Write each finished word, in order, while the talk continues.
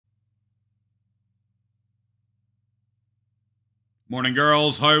Morning,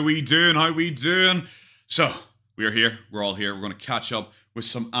 girls. How we doing? How we doing? So, we are here. We're all here. We're going to catch up with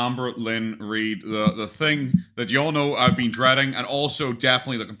some Amberlynn Reid. The thing that you all know I've been dreading and also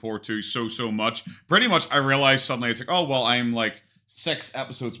definitely looking forward to so much. Pretty much, I realized suddenly, it's like, oh, well, I'm like 6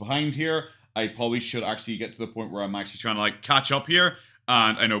 episodes behind here. I probably should actually get to the point where I'm actually trying to like catch up here.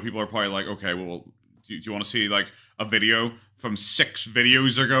 And I know people are probably like, okay, well, do you want to see like a video from 6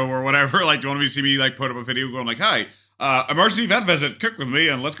 videos ago or whatever? Like, do you want to see me like put up a video going like, hey, emergency vet visit, cook with me,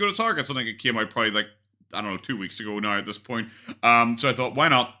 and let's go to Target. Something that came out probably like, I don't know, 2 weeks ago now at this point. So I thought, why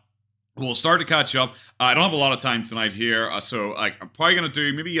not? We'll start to catch up. I don't have a lot of time tonight here, so like I'm probably gonna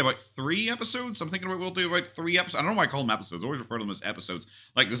do maybe about 3 episodes. I'm thinking we'll do about 3 episodes. I don't know why I call them episodes. I always refer to them as episodes.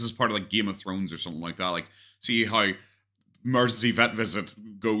 Like this is part of like Game of Thrones or something like that. Like see how emergency vet visit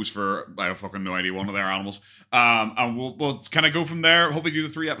goes for I don't fucking no idea one of their animals. And we'll kind of go from there. Hopefully do the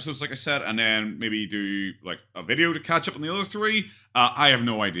 3 episodes like I said, and then maybe do like a video to catch up on the other 3. I have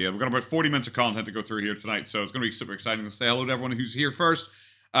no idea. We've got about 40 minutes of content to go through here tonight, so it's gonna be super exciting to say hello to everyone who's here first.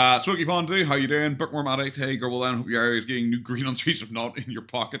 Smoky Pondu, how you doing? Bookworm Addict, hey Gorlworld, hope your area is getting new green on trees, if not in your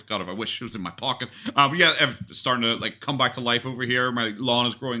pocket. God, if I wish it was in my pocket. But yeah, starting to like come back to life over here. My lawn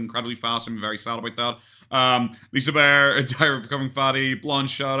is growing incredibly fast. I'm very sad about that. Lisa Bear, Diary of Becoming Fatty, Blonde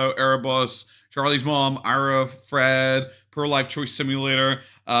Shadow, Erebus, Charlie's Mom, Ira, Fred, Pro Life Choice Simulator,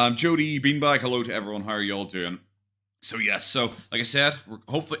 Jody, Beanbag, hello to everyone, how are y'all doing? So yes, so like I said, we're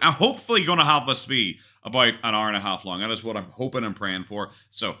hopefully gonna have this be about an hour and a half long. That is what I'm hoping and praying for.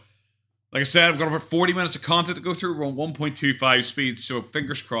 So, like I said, I've got about 40 minutes of content to go through. We're on 1.25 speed, so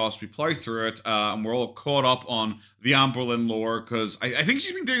fingers crossed we plow through it, and we're all caught up on the Amberlynn lore because I think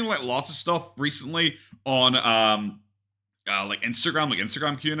she's been doing like lots of stuff recently on like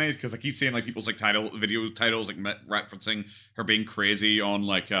Instagram Q&As, because I keep seeing like people's like video titles like referencing her being crazy on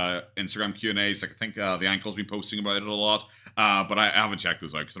like Instagram Q&As. Like I think the Ankle's been posting about it a lot, but I haven't checked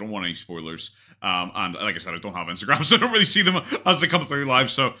those out because I don't want any spoilers. And like I said, I don't have Instagram, so I don't really see them as they come through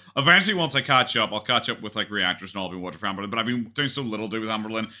live. So eventually, once I catch up, I'll catch up with like reactors and all. I've been watching for Amberlynn, but I've been doing so little with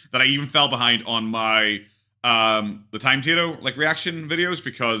Amberlynn that I even fell behind on my the Time Tato like reaction videos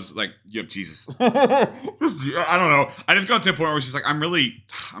because like yeah, Jesus. I don't know. I just got to a point where she's like, I'm really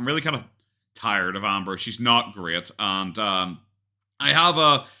kind of tired of Amber. She's not great. And I have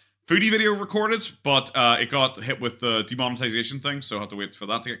a foodie video recorded, but it got hit with the demonetization thing, so I have to wait for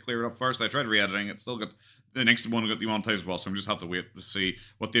that to get cleared up first. I tried re-editing it, still got the next one got demonetized as well, so I'm just have to wait to see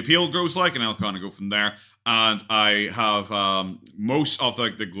what the appeal goes like, and I'll kind of go from there. And I have most of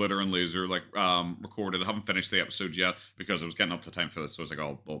the glitter and laser like recorded. I haven't finished the episode yet because I was getting up to time for this, so I was like,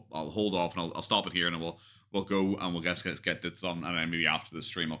 I'll hold off and I'll stop it here, and we'll go and we'll get this done, and then maybe after the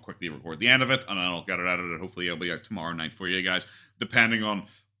stream I'll quickly record the end of it, and then I'll get it edited. Hopefully it'll be out tomorrow night for you guys, depending on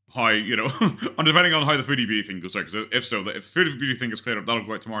how, you know, depending on how the foodie beauty thing goes out. Because if the foodie beauty thing is cleared up, that'll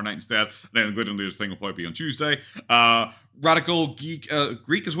go out tomorrow night instead. And then the glitter and laser thing will probably be on Tuesday. Radical Geek,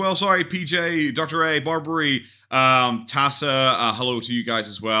 Greek as well. Sorry, PJ, Dr. A, Barbary, Tassa. Hello to you guys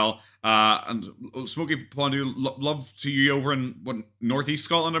as well. And Smoky Pondu, love to you over in northeast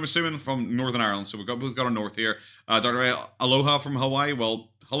Scotland. I'm assuming from Northern Ireland. So we've got a north here. Dr. A, aloha from Hawaii. Well,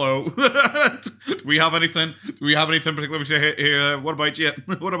 hello. Do we have anything particular to say here? What about you?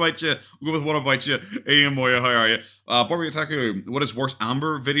 What about you? We'll go with what about you? Hey, Moya, how are you? Barbie Attaku, what is worse,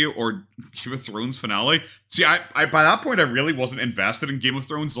 Amber video or Game of Thrones finale? See, I by that point, I really wasn't invested in Game of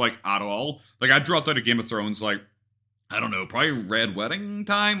Thrones, like, at all. Like, I dropped out of Game of Thrones, like, I don't know, probably Red Wedding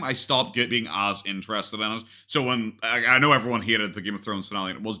time. I stopped being as interested in it. So when, I know everyone hated the Game of Thrones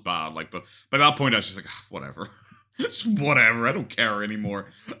finale, and it was bad, like, but by that point, I was just like, whatever. Just whatever, I don't care anymore.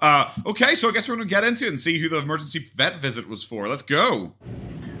 Okay, so I guess we're gonna get into it and see who the emergency vet visit was for. Let's go.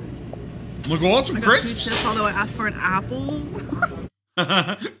 Look, want some crisps? Chips, although I asked for an apple.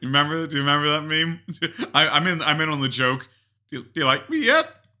 Do you remember that meme? I'm in on the joke. Do you like me yet?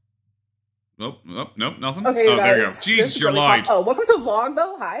 Nope, nothing. Okay, oh, guys, there you go. Jesus, you're lied. Oh, welcome to the vlog,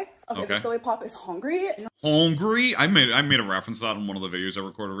 though. Hi. Okay, this girly pop is hungry. Hungry? I made a reference to that in one of the videos I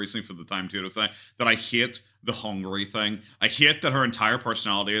recorded recently for the Time Tato thing, that I hate the hungry thing. I hate that her entire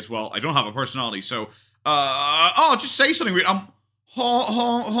personality as well. I don't have a personality, so just say something weird. I'm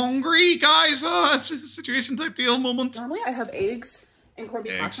hungry, guys. It's a situation type deal moment. Normally I have eggs and corned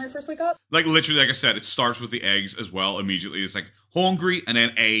beef hash when I first wake up. Like literally, like I said, it starts with the eggs as well immediately. It's like hungry and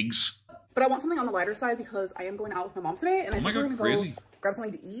then eggs. But I want something on the lighter side because I am going out with my mom today, and I think we're gonna go grab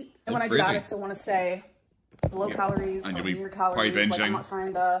something to eat. And when I do that, I still want to stay low calories or near calories. Like, I'm not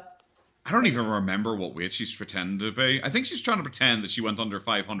trying to. I don't even remember what weight she's pretending to be. I think she's trying to pretend that she went under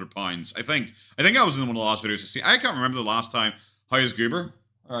 500 pounds. I think I was in one of the last videos to see. I can't remember the last time. How is Goober?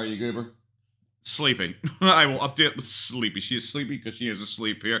 How are you, Goober? Sleepy. I will update with sleepy. She is sleepy because she is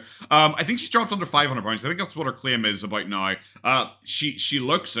asleep here. I think she's dropped under 500 pounds. I think that's what her claim is about now. She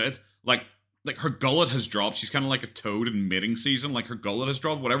looks it like her gullet has dropped. She's kind of like a toad in mating season. Like her gullet has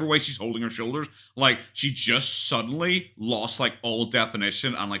dropped. Whatever way she's holding her shoulders, like she just suddenly lost like all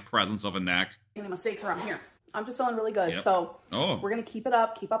definition and like presence of a neck. Any mistakes around here? I'm just feeling really good. Yep. So we're going to keep it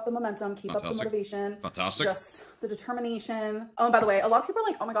up, keep up the momentum, keep up the motivation. Fantastic. Just the determination. Oh, and by the way, a lot of people are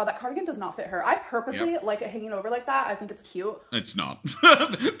like, oh my God, that cardigan does not fit her. I purposely like it hanging over like that. I think it's cute. It's not.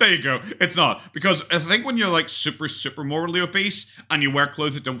 There you go. It's not. Because I think when you're like super morally obese and you wear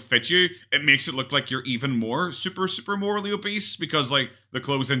clothes that don't fit you, it makes it look like you're even more super morally obese because like the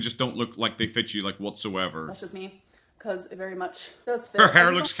clothes then just don't look like they fit you like whatsoever. That's just me. Because it very much does fit. Her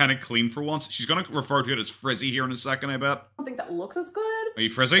hair looks kind of clean for once. She's going to refer to it as frizzy here in a second, I bet. I don't think that looks as good. Are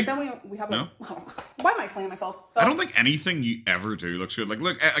you frizzy? But then we have like, no? Why am I explaining myself? I don't think anything you ever do looks good. Like,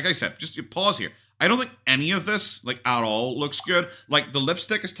 look, like I said, just pause here. I don't think any of this, like, at all looks good. Like, the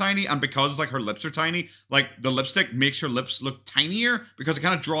lipstick is tiny, and because, like, her lips are tiny, like, the lipstick makes her lips look tinier because it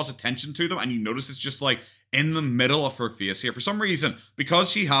kind of draws attention to them, and you notice it's just, like, in the middle of her face here. For some reason,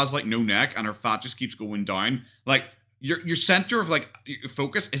 because she has, like, no neck and her fat just keeps going down, like, your center of, like,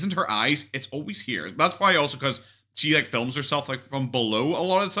 focus isn't her eyes. It's always here. That's why also because she, like, films herself, like, from below a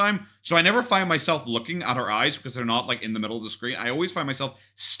lot of the time. So I never find myself looking at her eyes because they're not, like, in the middle of the screen. I always find myself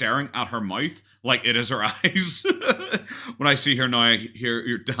staring at her mouth like it is her eyes. When I see her now, I hear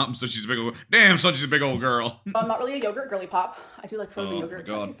your damn, so she's a big old, damn, so she's a big old girl. I'm not really a yogurt girly pop. I do like frozen yogurt.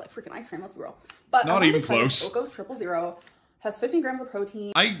 It tastes like freaking ice cream, let's be real. But not even close. Oko's 000. Has 15 grams of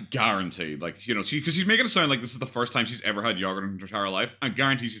protein. I guarantee, like, you know, because she's making it sound like this is the first time she's ever had yogurt in her entire life. I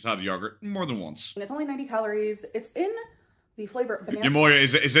guarantee she's had yogurt more than once. And it's only 90 calories. It's in the flavor banana. Yamoya,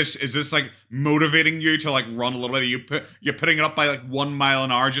 is this like motivating you to like run a little bit? You're putting it up by like 1 mile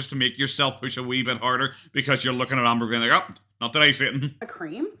an hour just to make yourself push a wee bit harder because you're looking at Amber being like, oh, not that ice eating. A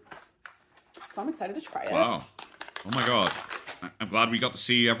cream. So I'm excited to try it. Wow. Oh my God. I'm glad we got to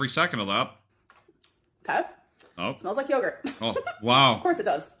see every second of that. Okay. Oh. It smells like yogurt. Oh, wow. Of course it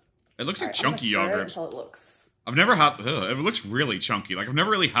does. It looks like chunky yogurt. Until it looks. I've never had, it looks really chunky. Like I've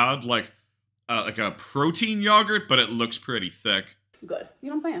never really had like a protein yogurt, but it looks pretty thick. Good. You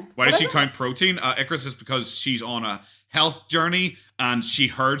know what I'm saying? Why does she count protein? Icarus is because she's on a health journey and she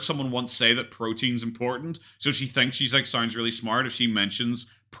heard someone once say that protein's important. So she thinks she's like sounds really smart if she mentions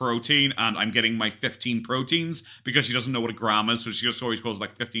protein and I'm getting my 15 proteins because she doesn't know what a gram is. So she just always calls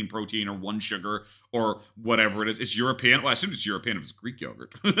like 15 protein or 1 sugar or whatever it is. It's European. Well, I assume it's European if it's Greek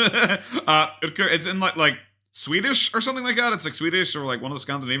yogurt. It's in like Swedish or something like that. It's like Swedish or like one of the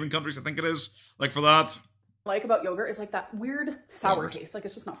Scandinavian countries, I think it is. Like for that. Like about yogurt is like that weird sour taste. Like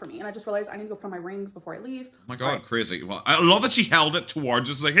it's just not for me. And I just realized I need to go put on my rings before I leave. Oh my God, crazy. Well, I love that she held it towards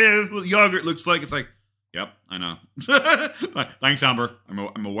us like, hey, this is what yogurt looks like. It's like, yep, I know. Thanks, Amber.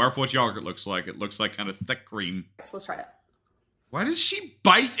 I'm aware of what yogurt looks like. It looks like kind of thick cream. So let's try it. Why does she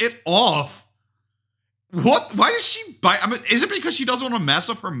bite it off? What? Why does she bite? I mean, is it because she doesn't want to mess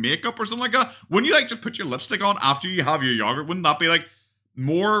up her makeup or something like that? Wouldn't you like just put your lipstick on after you have your yogurt? Wouldn't that be like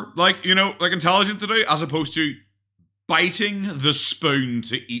more like, you know, like intelligent to do as opposed to biting the spoon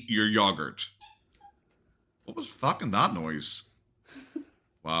to eat your yogurt? What was fucking that noise?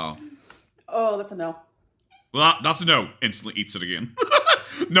 Wow. Oh, that's a no. Well, that's a no. Instantly eats it again.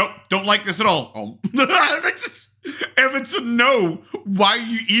 Nope, don't like this at all. Oh. If it's a no, why are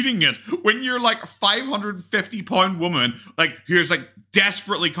you eating it? When you're like a 550-pound woman, like who's like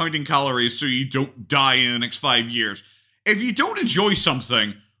desperately counting calories so you don't die in the next 5 years. If you don't enjoy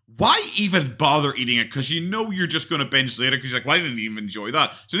something, why even bother eating it? Because you know you're just going to binge later because you're like, well, I didn't even enjoy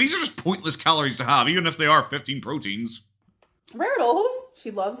that. So these are just pointless calories to have, even if they are 15 proteins. Riddles. She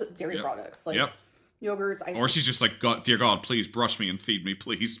loves dairy products. Like yogurts, ice cream. Or she's just like, God, dear God, please brush me and feed me,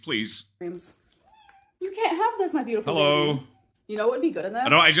 please, please. Creams. You can't have this, my beautiful hello. Baby. You know what would be good in this? I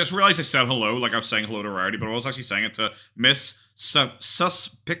know, I just realized I said hello, like I was saying hello to Rarity, but I was actually saying it to Miss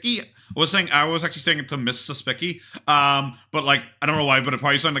Suspicky. I was actually saying it to Miss Suspicky. But like, I don't know why, but it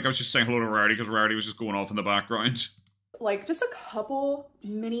probably sounded like I was just saying hello to Rarity because Rarity was just going off in the background. Like just a couple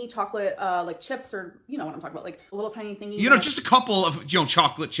mini chocolate like chips, or you know what I'm talking about, like a little tiny thingy. You know, just a couple of, you know,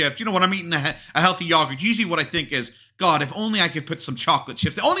 chocolate chips. You know, when I'm eating a healthy yogurt, usually what I think is, God, if only I could put some chocolate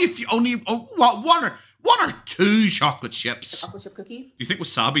chips. One or two chocolate chips. A chocolate chip cookie. Do you think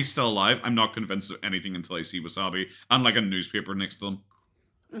wasabi's still alive? I'm not convinced of anything until I see wasabi and like a newspaper next to them.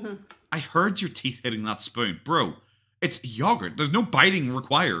 Mm-hmm. I heard your teeth hitting that spoon, bro. It's yogurt. There's no biting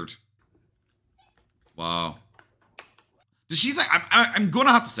required. Wow. Does she think, I'm going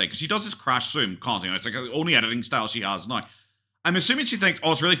to have to say, because she does this crash zoom constantly, it's like the only editing style she has now. I'm assuming she thinks,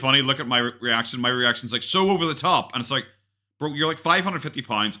 oh, it's really funny. Look at my reaction. My reaction's like so over the top. And it's like, bro, you're like 550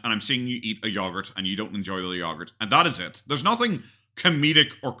 pounds and I'm seeing you eat a yogurt and you don't enjoy the yogurt. And that is it. There's nothing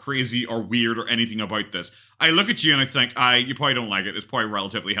comedic or crazy or weird or anything about this. I look at you and I think, you probably don't like it. It's probably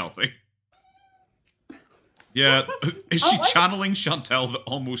relatively healthy. Yeah. Is she channeling Chantel, the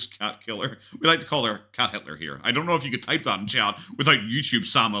almost cat killer? We like to call her Cat Hitler here. I don't know if you could type that in chat without YouTube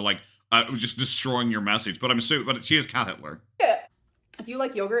Sama, like, just destroying your message. But I'm assuming, but she is Cat Hitler. Yeah. If you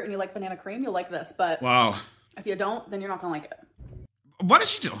like yogurt and you like banana cream, you'll like this. But wow. If you don't, then you're not gonna like it. What did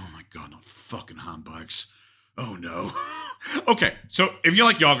she do? Oh my god, not fucking handbags. Oh no. Okay, so if you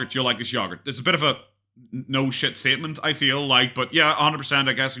like yogurt, you'll like this yogurt. It's a bit of a no shit statement, I feel like, but yeah, 100%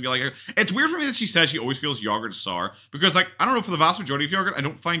 I guess if you like it. It's weird for me that she says she always feels yogurt is sour, because like, I don't know, for the vast majority of yogurt, I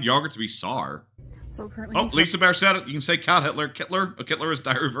don't find yogurt to be sour. So currently, oh, Lisa Bear said it. You can say Cat Hitler. Kittler. A Kittler is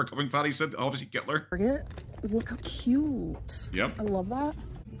Diary of a Recovering Fatty. He said, obviously, Kittler. Forget. Look how cute. Yep. I love that.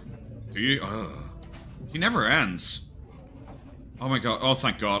 Do you? He never ends. Oh my god. Oh,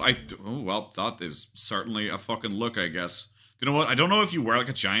 thank god. Oh, well, that is certainly a fucking look, I guess. You know what? I don't know if you wear like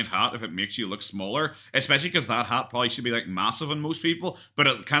a giant hat, if it makes you look smaller. Especially because that hat probably should be like massive on most people. But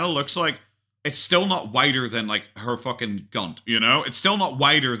it kind of looks like it's still not wider than, like, her fucking gunt, you know? It's still not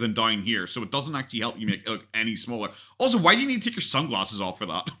wider than down here, so it doesn't actually help you make it look any smaller. Also, why do you need to take your sunglasses off for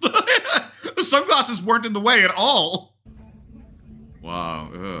that? The sunglasses weren't in the way at all!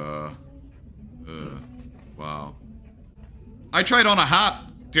 Wow, wow. I tried on a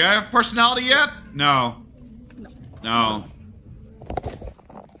hat. Do I have personality yet? No. No.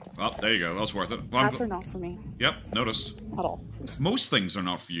 Well, there you go. That was worth it. Hats are not for me. Yep, noticed. At all. Most things are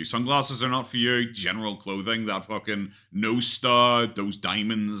not for you. Sunglasses are not for you. General clothing, that fucking nose stud, those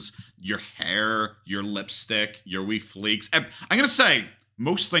diamonds, your hair, your lipstick, your wee flakes. I'm gonna say,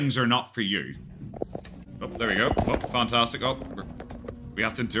 most things are not for you. Oh, there we go. Oh, fantastic. Oh, we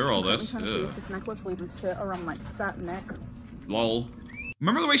have to endure all this. I'm trying to see if this necklace will even fit around my fat neck. Lol.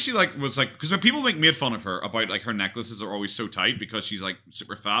 Remember the way she, like, was, like, because when people, like, made fun of her about, like, her necklaces are always so tight because she's, like,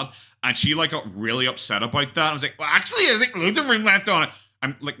 super fat, and she, like, got really upset about that. I was like, well, actually, there's, like, loads of room left on it.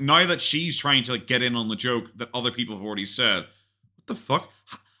 I'm, like, now that she's trying to, like, get in on the joke that other people have already said, what the fuck?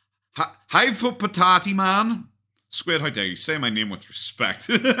 Hi, foot patati man. Squid, how dare you? Say my name with respect.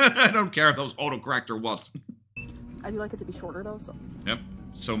 I don't care if that was autocorrect or what. I do like it to be shorter, though, so. Yep,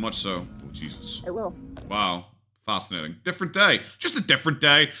 so much so. Oh, Jesus. It will. Wow. Fascinating. Different day. Just a different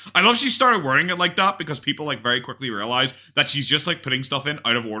day. I love she started wearing it like that because people, like, very quickly realize that she's just, like, putting stuff in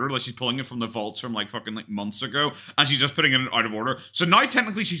out of order. Like, she's pulling it from the vaults from, like, fucking, like, months ago. And she's just putting it in out of order. So now,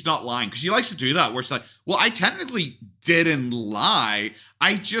 technically, she's not lying. Because she likes to do that. Where it's like, well, I technically didn't lie.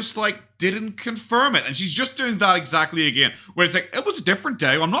 I just, like, didn't confirm it. And she's just doing that exactly again. Where it's like, it was a different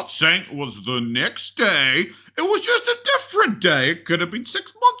day. I'm not saying it was the next day. It was just a different day. It could have been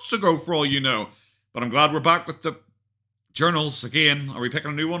 6 months ago, for all you know. But I'm glad we're back with the journals again. Are we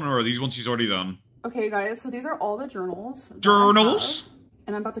picking a new one, or are these ones she's already done? Okay, guys, so these are all the journals. Journals?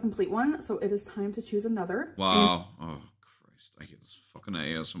 And I'm about to complete one, so it is time to choose another. Wow. Oh, Christ. I hate this fucking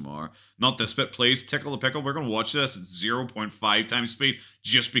ASMR. Not this bit, please. Tickle the pickle. We're going to watch this at 0.5 times speed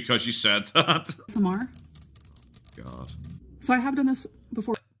just because you said that. ASMR. God. So I have done this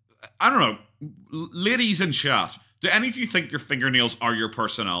before. I don't know. Ladies in chat, do any of you think your fingernails are your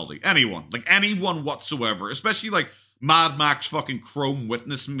personality? Anyone. Like, anyone whatsoever. Especially, like, Mad Max fucking Chrome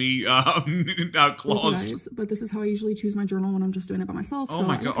Witness Me claws. Guys, but this is how I usually choose my journal when I'm just doing it by myself. Oh, so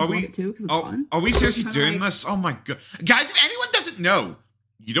my God. Are we seriously doing this? Oh my God. Guys, if anyone doesn't know,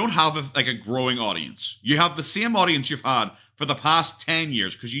 you don't have, a growing audience. You have the same audience you've had for the past 10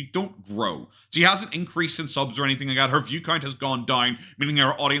 years because you don't grow. She hasn't increased in subs or anything like that. Her view count has gone down, meaning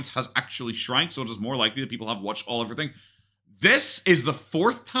her audience has actually shrank, so it is more likely that people have watched all everything. This is the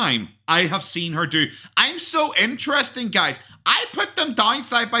 4th time I have seen her do. I'm so interesting, guys. I put them down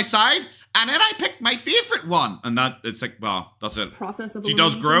side by side, and then I picked my favorite one. And it's like, wow, that's it. Process of she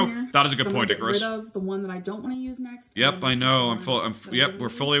does grow. Here. That is a good point, get Icarus. Rid of the one that I don't want to use next. Yep, I know. Yep, we're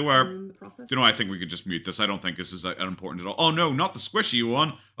fully aware. You know, I think we could just mute this. I don't think this is that important at all. Oh, no, not the squishy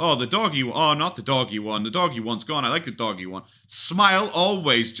one. Oh, the doggy one. Oh, not the doggy one. The doggy one's gone. I like the doggy one. Smile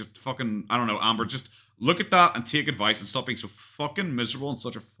always. Just fucking, I don't know, Amber, just look at that and take advice and stop being so fucking miserable and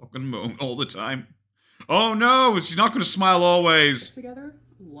such a fucking moan all the time. Oh, no, she's not going to smile always. Together,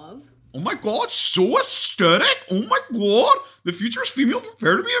 love. Oh my God, so aesthetic. Oh my God. The future is female.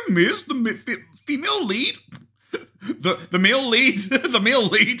 Prepare to be amazed. The female lead. The male lead. The male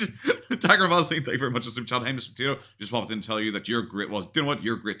lead. Tiger Val saying thank you very much for super chat. Hey, Mr. Potato. Just popped in to tell you that you're great. Well, you know what?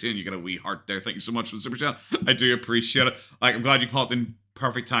 You're great too. And you got a wee heart there. Thank you so much for the super chat. I do appreciate it. Like, I'm glad you popped in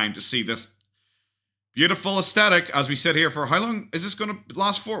perfect time to see this Beautiful aesthetic, as we sit here for how long is this going to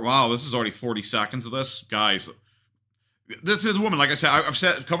last for? Wow, this is already 40 seconds of this. Guys, this is a woman, like I said,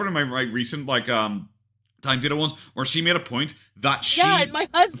 I've covered in my recent, like, time data ones, where she made a point that she... Yeah, my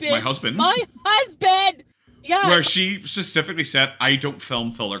husband! My husband! Yeah. Where she specifically said, I don't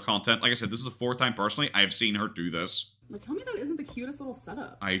film filler content. Like I said, this is the 4th time personally I've seen her do this. But tell me that isn't the cutest little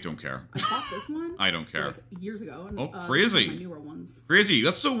setup. I don't care. I bought this one. I don't care. Like years ago. And, oh, crazy. My newer ones. Crazy.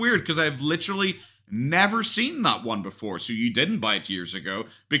 That's so weird because I've literally never seen that one before. So you didn't buy it years ago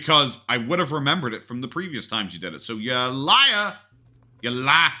because I would have remembered it from the previous times you did it. So you liar. You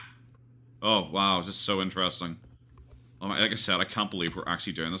lie. Oh, wow. This is so interesting. Oh my, like I said, I can't believe we're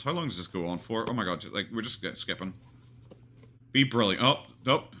actually doing this. How long does this go on for? Oh my god. Like, we're just skipping. Be brilliant. Oh,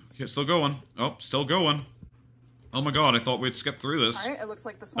 nope. Okay, still going. Oh, still going. Oh my god, I thought we'd skip through this. Alright, it looks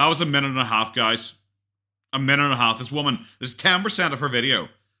like this one. That was a minute and a half, guys. A minute and a half. This woman, this 10% of her video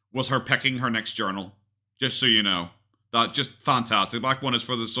was her picking her next journal. Just so you know. That just fantastic. The black one is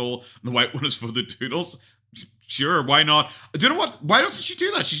for the soul, and the white one is for the doodles. Sure, why not? Do you know what? Why doesn't she do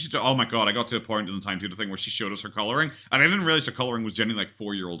that? She should do, oh my god, I got to a point in the time doodle thing where she showed us her coloring, and I didn't realize the coloring was genuinely like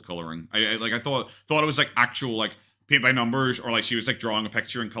 4-year-old coloring. I thought it was like actual like paint by numbers, or like she was like drawing a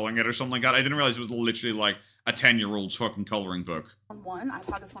picture and coloring it or something like that. I didn't realize it was literally like a 10-year-old's fucking coloring book. I've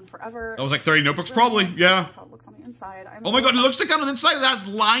had this one forever. That was like 30 notebooks probably, yeah. That's how it looks on the inside. Oh my god, it looks like on the inside of that's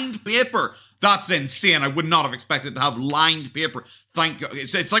lined paper. That's insane. I would not have expected to have lined paper. Thank God.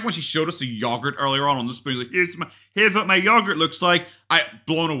 It's like when she showed us the yogurt earlier on the spoon. Like, here's what my yogurt looks like.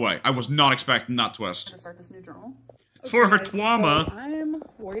 Blown away. I was not expecting that twist. I'm gonna start this new journal. It's for her twama. So I'm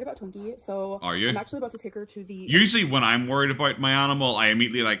worried about Twinkie, so are you? I'm actually about to take her to the... Usually when I'm worried about my animal, I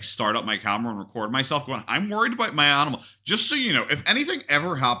immediately like start up my camera and record myself going, I'm worried about my animal. Just so you know, if anything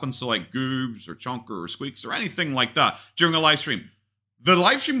ever happens to like Goobs or Chunker or Squeaks or anything like that during a live stream, the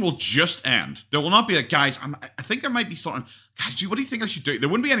live stream will just end. There will not be a, guys, I think there might be something, guys, what do you think I should do? There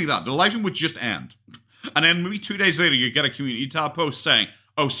wouldn't be any of that. The live stream would just end. And then maybe 2 days later, you get a community tab post saying,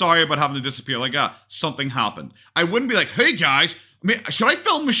 oh, sorry about having to disappear like that. Something happened. I wouldn't be like, hey guys, should I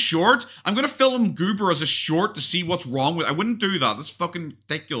film a short? I'm going to film Goober as a short to see what's wrong with it. I wouldn't do that. That's fucking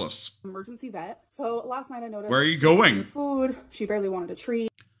ridiculous. Emergency vet. So last night I noticed... Where are you going? Food. She barely wanted a treat.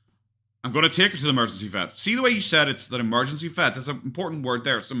 I'm going to take her to the emergency vet. See the way you said it's the emergency vet? There's an important word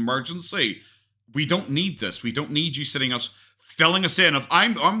there. It's emergency. We don't need this. We don't need you sitting us... filling us in of,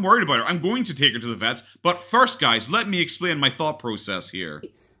 I'm worried about her. I'm going to take her to the vets. But first, guys, let me explain my thought process here.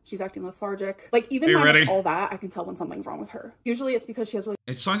 She's acting lethargic. Like, even minus all that, I can tell when something's wrong with her. Usually it's because she has really...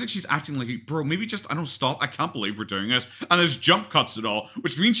 It sounds like she's acting like, bro, maybe just, I don't stop. I can't believe we're doing this. And there's jump cuts at all,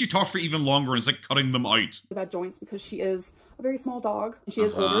 which means she talks for even longer and it's like cutting them out. Bad joints because she is a very small dog. And she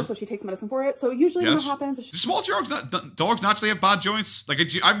is older, so she takes medicine for it. So usually when that happens... Small dogs naturally have bad joints. Like,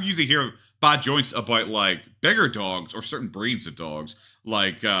 I usually hear bad joints about, like, bigger dogs or certain breeds of dogs.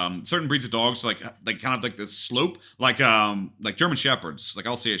 Like, certain breeds of dogs, like kind of like this slope. Like German Shepherds, like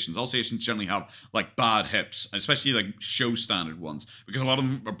Alsatians. Alsatians generally have, like, bad hips, especially, like, show standard ones. Because a lot of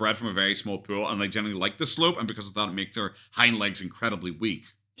them are bred from a very small pool and they generally like the slope. And because of that, it makes their hind legs incredibly weak.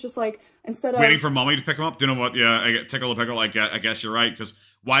 Just like, instead of... waiting for mommy to pick him up? Do you know what? Yeah, I get tickle a pickle. I guess you're right. Because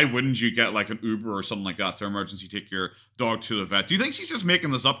why wouldn't you get like an Uber or something like that to emergency take your dog to the vet? Do you think she's just making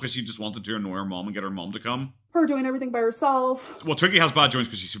this up because she just wanted to annoy her mom and get her mom to come? Her doing everything by herself. Well, Twinkie has bad joints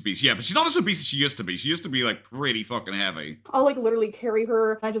because she's obese. Yeah, but she's not as obese as she used to be. She used to be like pretty fucking heavy. I'll like literally carry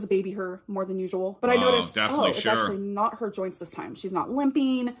her. I just baby her more than usual. But I noticed, it's actually not her joints this time. She's not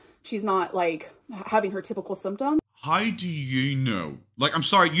limping. She's not like having her typical symptoms. How do you know? Like, I'm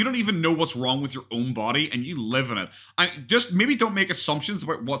sorry, you don't even know what's wrong with your own body and you live in it. Just maybe don't make assumptions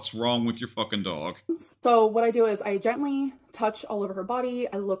about what's wrong with your fucking dog. So what I do is I gently touch all over her body.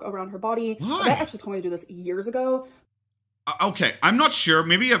 I look around her body. Why? That actually told me to do this years ago. Okay, I'm not sure.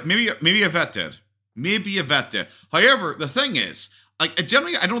 Maybe a vet did. Maybe a vet did. However, the thing is, like,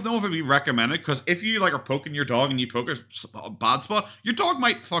 generally, I don't know if it'd be recommended, because if you, like, are poking your dog and you poke a bad spot, your dog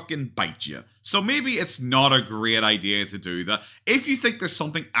might fucking bite you. So maybe it's not a great idea to do that. If you think there's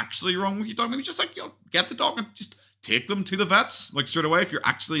something actually wrong with your dog, maybe just, like, you know, get the dog and just take them to the vets, like, straight away, if you're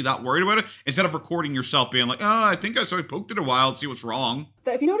actually that worried about it, instead of recording yourself being like, oh, I think I sort of poked it a while to see what's wrong.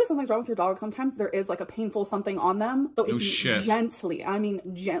 If you notice something's wrong with your dog, sometimes there is, like, a painful something on them. So if you gently, I mean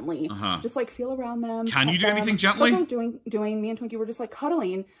gently, just, like, feel around them. Can you do anything gently? What I was doing, me and Twinkie were just, like,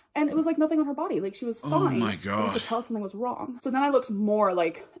 cuddling, and it was, like, nothing on her body. Like, she was fine. Oh, my God. I could tell something was wrong. So then I looked more,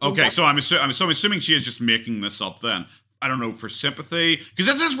 like... Okay, so I'm assuming she is just making this up then. I don't know, for sympathy. Because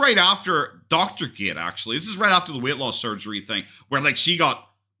this is right after Dr. Gate, actually. This is right after the weight loss surgery thing, where, like, she got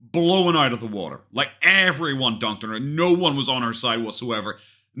blown out of the water. Like, everyone dunked on her. No one was on her side whatsoever.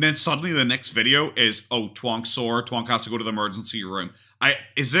 And then suddenly the next video is, oh, Twonk's sore. Twonk has to go to the emergency room.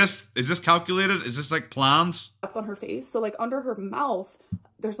 Is this calculated? Is this like planned? Up on her face. So like under her mouth,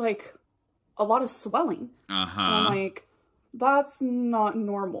 there's like a lot of swelling. And I'm like, that's not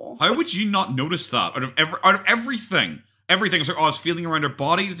normal. How would you not notice that? Out of everything. Everything. It's like, oh, I was feeling around her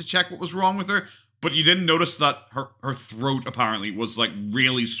body to check what was wrong with her. But you didn't notice that her throat apparently was like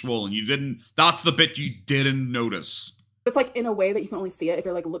really swollen. That's the bit you didn't notice. It's like in a way that you can only see it if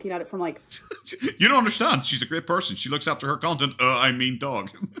you're like looking at it from like... You don't understand. She's a great person. She looks after her content. I mean dog.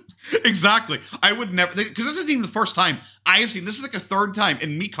 Exactly. I would never... Because this isn't even the first time I have seen... This is like a third time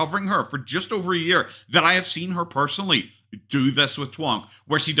in me covering her for just over a year that I have seen her personally do this with Twonk.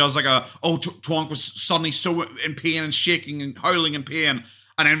 Where she does like Twonk was suddenly so in pain and shaking and howling in pain.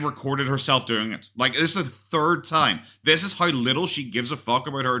 And then recorded herself doing it. Like, this is the third time. This is how little she gives a fuck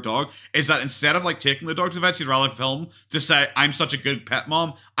about her dog, is that instead of, like, taking the dog to the vet, she'd rather film to say, I'm such a good pet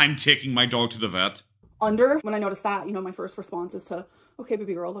mom, I'm taking my dog to the vet. When I noticed that, you know, my first response is to, okay,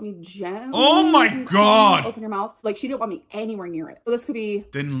 baby girl, let me gently... Oh my God! Open your mouth. Like, she didn't want me anywhere near it. So this could be...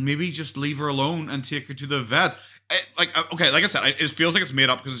 Then maybe just leave her alone and take her to the vet. Okay, like I said, it feels like it's made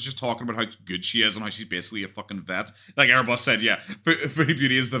up because it's just talking about how good she is and how she's basically a fucking vet. Like Airbus said, yeah, Foodie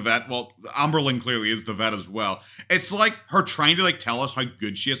Beauty is the vet. Well, Amberlynn clearly is the vet as well. It's like her trying to like tell us how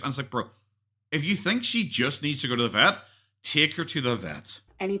good she is. And it's like, bro, if you think she just needs to go to the vet, take her to the vet.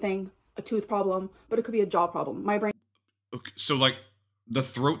 Anything, a tooth problem, but it could be a jaw problem. My brain... Okay, so like... The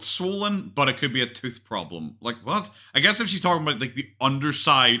throat's swollen, but it could be a tooth problem. Like, what? I guess if she's talking about, like, the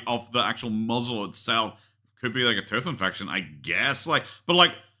underside of the actual muzzle itself, could be, like, a tooth infection, I guess. Like, but,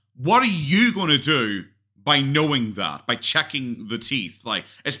 like, what are you going to do by knowing that? By checking the teeth? Like,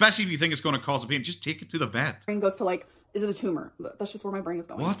 especially if you think it's going to cause a pain, just take it to the vet. Brain goes to, like, is it a tumor? That's just where my brain is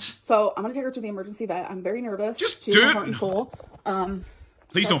going. What? So, I'm going to take her to the emergency vet. I'm very nervous. Just do it! Heart and soul.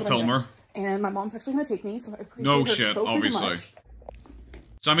 Please don't film her. And my mom's actually going to take me, so I appreciate her so obviously. much.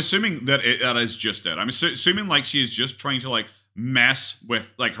 So I'm assuming that that is just it. I'm assuming like she is just trying to like mess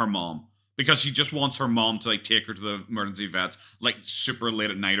with like her mom because she just wants her mom to like take her to the emergency vets like super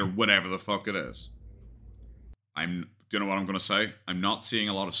late at night or whatever the fuck it is. Do you know what I'm gonna say? I'm not seeing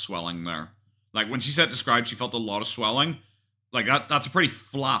a lot of swelling there. Like when she said described she felt a lot of swelling. Like that's a pretty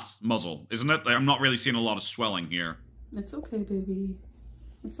flat muzzle, isn't it? Like, I'm not really seeing a lot of swelling here. It's okay, baby.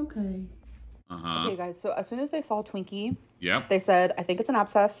 It's okay. Okay, guys, so as soon as they saw Twinkie, they said, I think it's an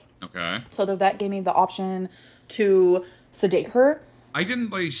abscess. Okay. So the vet gave me the option to sedate her. I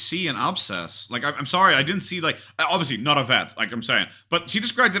didn't, like, see an abscess. Like, I'm sorry, I didn't see, like, obviously not a vet, like I'm saying. But she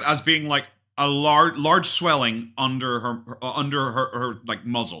described it as being, like, a large swelling under her like,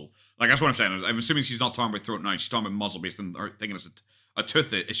 muzzle. Like, that's what I'm saying. I'm assuming she's not talking about throat now. She's talking about muzzle based on her thinking it's a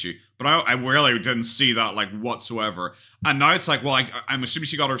tooth issue. But I really didn't see that, like, whatsoever. And now it's like, well, I'm assuming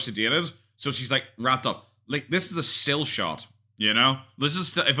she got her sedated. So she's like wrapped up. Like this is a still shot, you know. This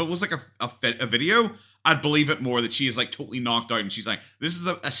is if it was like a video, I'd believe it more that she is like totally knocked out and she's like, this is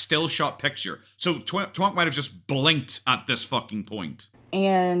a still shot picture. So Twonk might have just blinked at this fucking point.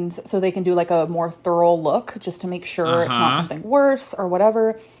 And so they can do like a more thorough look just to make sure it's not something worse or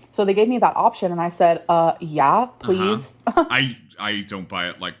whatever. So they gave me that option and I said, yeah, please. I don't buy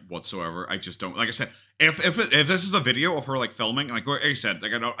it like whatsoever. I just don't. Like I said, if this is a video of her like filming, like I said,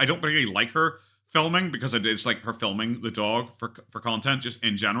 like I don't particularly like her filming because it's like her filming the dog for content just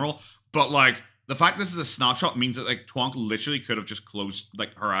in general. But like the fact this is a snapshot means that like Twonk literally could have just closed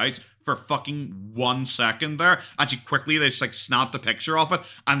like her eyes for fucking 1 second there, and she quickly they just like snapped the picture off it,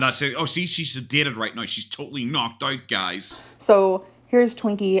 and that's it. Oh, see, she's sedated right now. She's totally knocked out, guys. So here's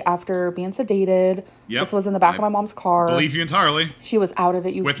Twinkie after being sedated. Yep. This was in the back of my mom's car. Believe you entirely. She was out of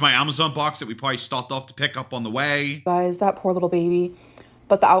it. With my Amazon box that we probably stopped off to pick up on the way. Guys, that poor little baby.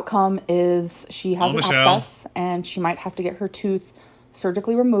 But the outcome is she has an abscess and she might have to get her tooth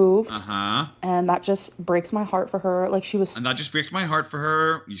surgically removed. And that just breaks my heart for her. Like she was... And that just breaks my heart for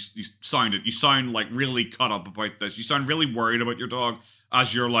her. You sound like really cut up about this. You sound really worried about your dog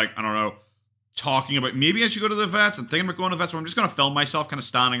as you're like, I don't know, talking about maybe I should go to the vets and thinking about going to the vets, so I'm just going to film myself kind of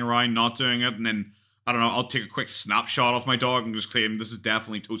standing around not doing it, and then I don't know, I'll take a quick snapshot of my dog and just claim this is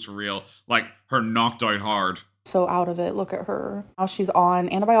definitely totes for real, like her knocked out hard. So out of it, look at her. Now she's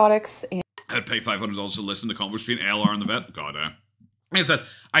on antibiotics. And I'd pay $500 to listen to the conversation between LR and the vet. God, like I said,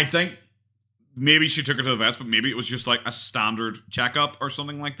 I think maybe she took her to the vets, but maybe it was just like a standard checkup or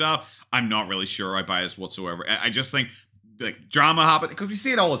something like that. I'm not really sure I buy this whatsoever. I just think like drama happened because we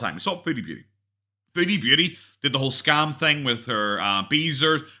see it all the time. We saw Foodie Beauty. Foodie Beauty did the whole scam thing with her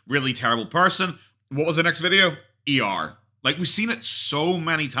Beezers, really terrible person. What was the next video? ER. Like, we've seen it so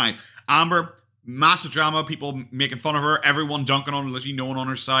many times. Amber, Massive drama, people making fun of her, everyone dunking on her, literally no one on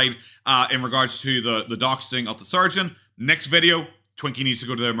her side in regards to the doxing of the surgeon. Next video, Twinkie needs to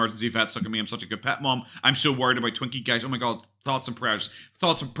go to the emergency vet. Look at me, I'm such a good pet mom. I'm so worried about Twinkie, guys. Oh my god, thoughts and prayers.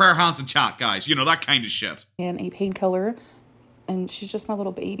 Thoughts and prayer hands in chat, guys. You know, that kind of shit. And a painkiller, and she's just my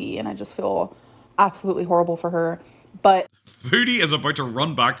little baby, and I just feel absolutely horrible for her. But Foodie is about to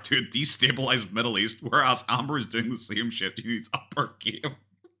run back to a destabilized Middle East, whereas Amber is doing the same shit. She needs up her game.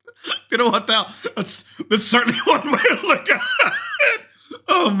 You know what, that's certainly one way to look at it.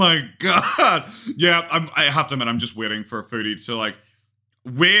 Oh my god. Yeah, I have to admit, I'm just waiting for Foodie to, like,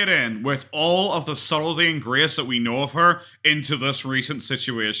 wade in with all of the subtlety and grace that we know of her into this recent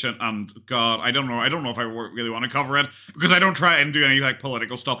situation. And god, I don't know if I really want to cover it, because I don't try and do any, like,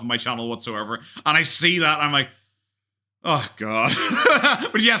 political stuff on my channel whatsoever. And I see that, and I'm like, oh god.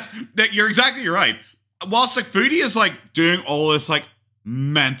 But yes, you're exactly right. Whilst, like, Foodie is, like, doing all this, like,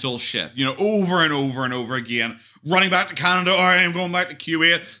 mental shit, you know, over and over and over again, running back to Canada, or I'm going back to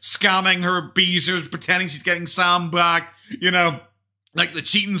Kuwait, scamming her beezers, pretending she's getting Sam back, you know, like the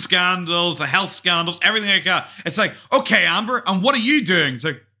cheating scandals, the health scandals, everything like that. It's like, okay, Amber, and what are you doing? It's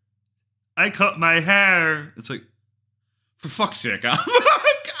like, I cut my hair. It's like, for fuck's sake, Amber.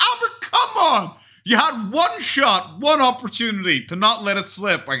 Amber, come on. You had one shot, one opportunity to not let it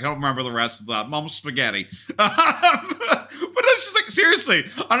slip. I can't remember the rest of that. Mom's spaghetti. But it's just like, seriously.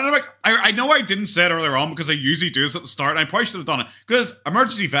 I don't know, like, I know I didn't say it earlier on because I usually do this at the start, and I probably should have done it. Because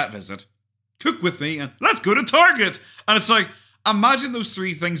emergency vet visit, cook with me, and let's go to Target. And it's like, imagine those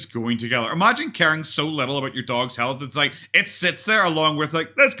three things going together. Imagine caring so little about your dog's health. It's like, it sits there along with,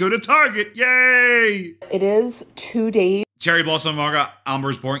 like, let's go to Target. Yay! It is 2 days. Cherry Blossom Manga,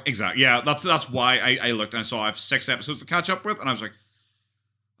 Amber's boring. Exactly. Yeah, that's why I looked and I saw I have 6 episodes to catch up with, and I was like,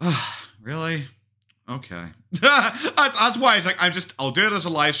 really? Okay. That's why it's like, I'll do it as a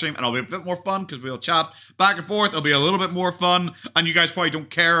live stream, and I'll be a bit more fun, because we'll chat back and forth. It'll be a little bit more fun, and you guys probably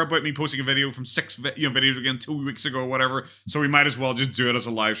don't care about me posting a video from 6 videos again 2 weeks ago or whatever, so we might as well just do it as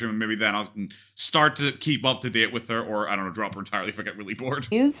a live stream, and maybe then I can start to keep up to date with her, or, I don't know, drop her entirely if I get really bored.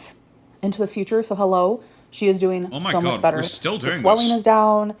 Is into the future, so hello. She is doing so much better. We're still doing the swelling is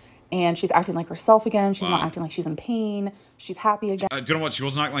down, and she's acting like herself again. She's not acting like she's in pain. She's happy again. Do you know what? She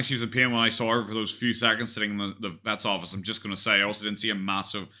wasn't acting like she was in pain when I saw her for those few seconds sitting in the vet's office. I'm just going to say, I also didn't see a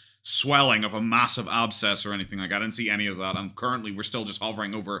massive swelling of a massive abscess or anything like that. I didn't see any of that. And currently, we're still just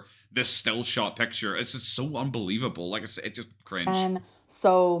hovering over this still shot picture. It's just so unbelievable. Like I said, it just cringe. And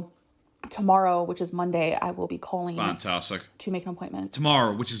so tomorrow, which is Monday, I will be calling Fantastic. To make an appointment.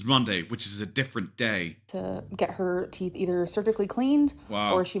 Tomorrow, which is Monday, which is a different day. To get her teeth either surgically cleaned,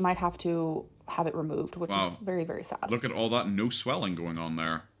 wow, or she might have to have it removed, which is very, very sad. Look at all that no swelling going on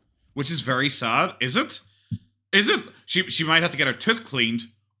there, which is very sad. Is it? Is it? She might have to get her tooth cleaned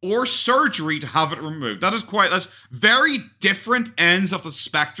or surgery to have it removed. That's very different ends of the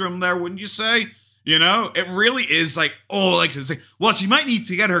spectrum there, wouldn't you say? You know, it really is like, oh, like to say, well, she might need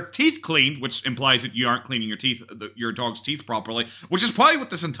to get her teeth cleaned, which implies that you aren't cleaning your dog's teeth properly, which is probably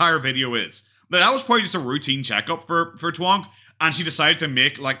what this entire video is. That was probably just a routine checkup for Twonk, and she decided to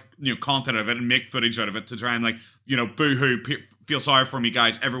make, like, you know, content out of it and make footage out of it to try and, like, you know, boo-hoo, feel sorry for me,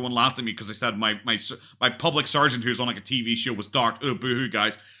 guys. Everyone laughed at me because I said my public sergeant who's on, like, a TV show was docked. Oh, boo-hoo,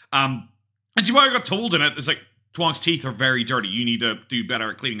 guys. And she probably got told in it, it's like, Twonk's teeth are very dirty. You need to do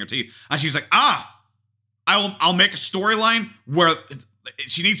better at cleaning your teeth. And she's like, I'll make a storyline where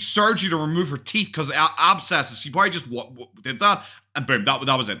she needs surgery to remove her teeth because of abscesses. She probably just did that, and boom,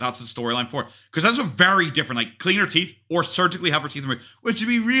 that was it. That's the storyline for it. Because that's a very different, like, clean her teeth or surgically have her teeth removed, which would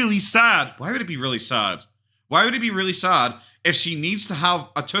be really sad. Why would it be really sad? Why would it be really sad if she needs to have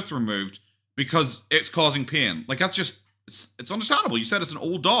a tooth removed because it's causing pain? Like, that's just, it's understandable. You said it's an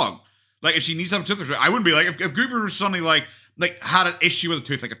old dog. Like, if she needs to have a tooth removed, I wouldn't be like, if Goober was suddenly like had an issue with a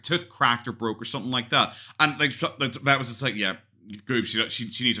tooth, like a tooth cracked or broke or something like that, and like that was just like, yeah, Goob,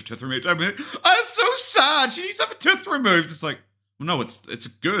 she needs her tooth removed. I mean, oh, it's so sad. She needs to have a tooth removed. It's like, well, no, it's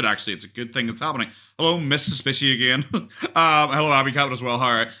good, actually. It's a good thing that's happening. Hello, Miss Suspicious again. Hello, Abby Cabot as well.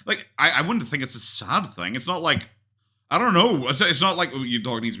 All right. Like, I wouldn't think it's a sad thing. It's not like, I don't know. It's not like, oh, your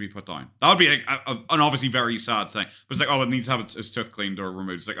dog needs to be put down. That would be like an obviously very sad thing. But it's like, oh, it needs to have its tooth cleaned or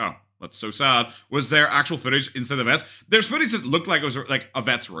removed. It's like, oh, that's so sad. Was there actual footage inside the vets? There's footage that looked like it was like a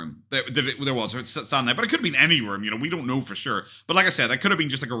vet's room. There was. It's standing there, but it could have been any room. You know, we don't know for sure. But like I said, that could have been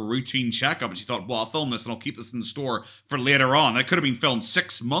just like a routine checkup. And she thought, well, I'll film this and I'll keep this in the store for later on. That could have been filmed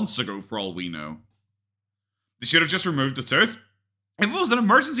 6 months ago for all we know. They should have just removed the tooth. If it was an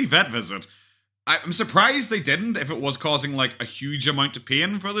emergency vet visit, I'm surprised they didn't. If it was causing like a huge amount of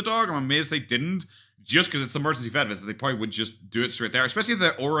pain for the dog, I'm amazed they didn't. Just because it's an emergency vet visit, they probably would just do it straight there. Especially if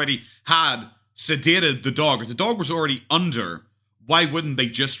they already had sedated the dog, if the dog was already under, why wouldn't they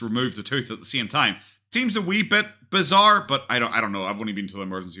just remove the tooth at the same time? Seems a wee bit bizarre, but I don't know. I've only been to the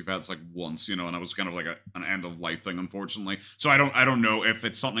emergency vets like once, you know, and it was kind of like an end of life thing, unfortunately. So I don't know if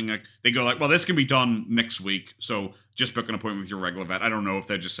it's something like they go like, well, this can be done next week, so just book an appointment with your regular vet. I don't know if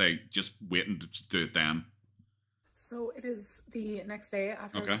they just say just wait and do it then. So it is the next day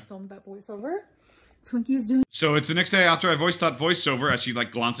after I just filmed that voiceover. Twinkies doing. So it's the next day after I voiced that voiceover as she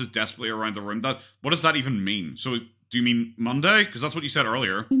like glances desperately around the room. What does that even mean? So do you mean Monday? Because that's what you said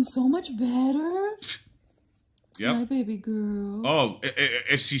earlier. So much better. Yep. My baby girl. Oh,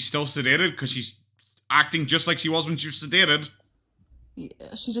 is she still sedated? Because she's acting just like she was when she was sedated. Yeah,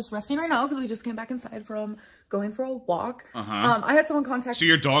 she's just resting right now because we just came back inside from going for a walk. I had someone contact. So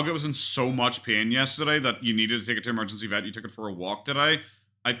your dog that was in so much pain yesterday that you needed to take it to emergency vet, you took it for a walk today?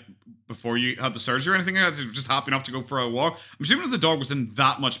 Before you had the surgery or anything, I was just happy enough to go for a walk. I'm assuming if the dog was in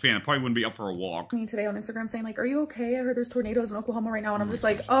that much pain, it probably wouldn't be up for a walk. Me today on Instagram saying like, are you okay? I heard there's tornadoes in Oklahoma right now. And I'm just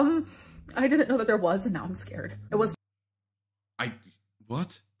like, I didn't know that there was, and now I'm scared. It was.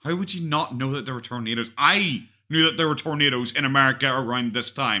 What? How would you not know that there were tornadoes? I knew that there were tornadoes in America around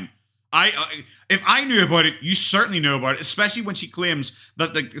this time. If I knew about it, you certainly know about it, especially when she claims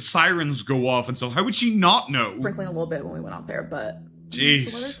that the sirens go off and stuff. How would she not know? Sprinkling a little bit when we went out there, but jeez. The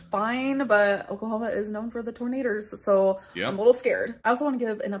weather's fine, but Oklahoma is known for the tornadoes, so I'm a little scared. I also want to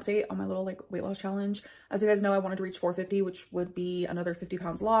give an update on my little like weight loss challenge. As you guys know, I wanted to reach 450, which would be another 50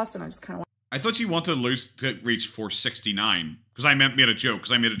 pounds lost, and I just kind of. I thought she wanted to reach 469 because I made a joke.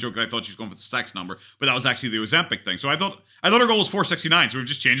 Because I made a joke that I thought she was going for the sex number, but that was actually the Ozempic thing. So I thought her goal was 469. So we've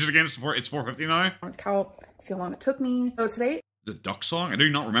just changed it again. It's 450 now. I wanted to count, see how long it took me. So today. The duck song? I do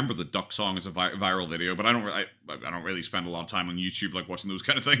not remember the duck song as a viral video, but I don't really spend a lot of time on YouTube like watching those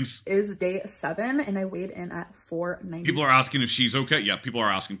kind of things. Is day 7 and I weighed in at 490. People are asking if she's okay. Yeah, people are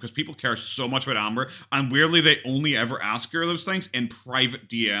asking because people care so much about Amber, and weirdly they only ever ask her those things in private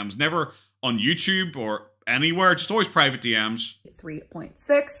DMs, never on YouTube or anywhere, just always private DMs.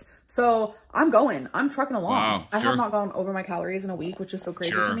 3.6. So I'm trucking along. Wow, I have not gone over my calories in a week, which is so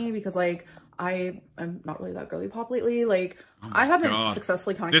crazy for me because like I'm not really that girly pop lately. Like I haven't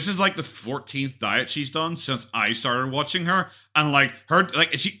successfully counted. This is like the 14th diet she's done since I started watching her, and like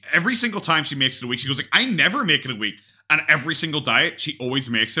she every single time she makes it a week, she goes like, I never make it a week, and every single diet she always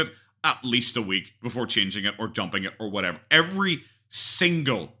makes it at least a week before changing it or jumping it or whatever. Every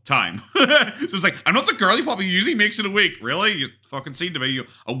single time. So it's like, I'm not the girly pop who usually makes it a week. Really? You fucking seem to be.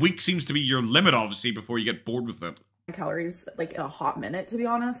 A week seems to be your limit, obviously, before you get bored with it. Calories like in a hot minute, to be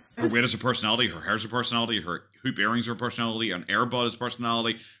honest. Her weight is her personality, her hair's her personality, her hoop earrings are her personality, an airbud is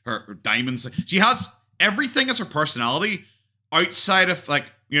personality, her diamonds. She has everything as her personality outside of like,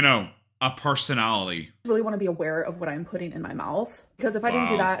 you know, a personality. I really want to be aware of what I'm putting in my mouth because if I didn't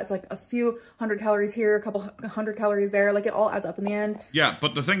do that, it's like a few hundred calories here, a couple hundred calories there, like it all adds up in the end. Yeah,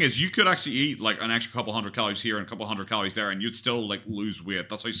 but the thing is, you could actually eat like an extra couple hundred calories here and a couple hundred calories there, and you'd still like lose weight.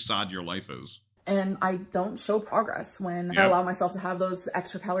 That's how sad your life is. And I don't show progress when I allow myself to have those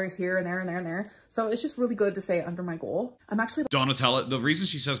extra calories here and there and there and there. So it's just really good to stay under my goal. I'm actually... Donatella, the reason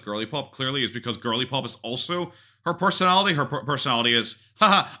she says girly pop clearly is because girly pop is also her personality. Her personality is,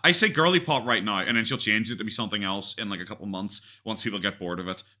 haha, I say girly pop right now, and then she'll change it to be something else in like a couple months once people get bored of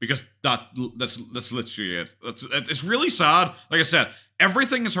it. Because that's literally it. It's really sad. Like I said,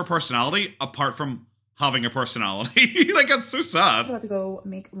 everything is her personality apart from having a personality. Like, that's so sad. I'm about to go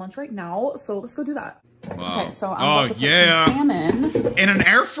make lunch right now, so let's go do that. Wow. Okay, so I'm about to put some salmon in an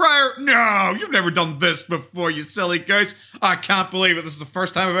air fryer. No, you've never done this before, you silly goose. I can't believe it. This is the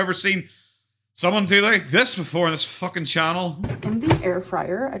first time I've ever seen someone do like this before in this fucking channel. In the air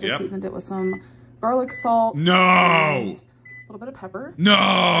fryer, I just seasoned it with some garlic salt. No. A little bit of pepper. No.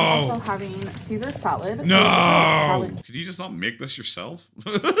 I'm also having Caesar salad. No. Could you just not make this yourself?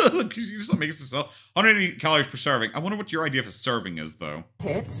 Could you just not make this yourself? 180 calories per serving. I wonder what your idea of a serving is, though.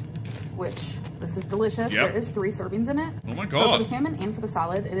 Which this is delicious. There is 3 servings in it. Oh my god. So for the salmon and for the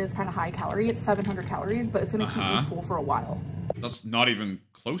salad, it is kind of high calorie. It's 700 calories, but it's going to keep you full for a while. That's not even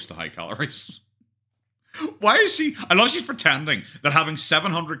close to high calories. Why is she? I love she's pretending that having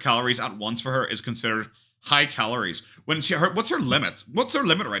 700 calories at once for her is considered high calories. When what's her limit? What's her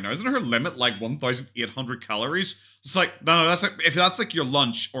limit right now? Isn't her limit like 1,800 calories? It's like, no, that's like, if that's like your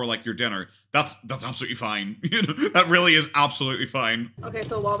lunch or like your dinner, that's absolutely fine. You know, that really is absolutely fine. Okay,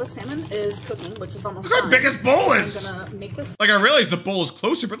 so while the salmon is cooking, which is almost look how big his bowl is. I'm gonna make this. Like, I realize the bowl is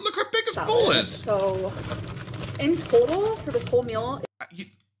closer, but look how big his bowl is. So in total for this whole meal,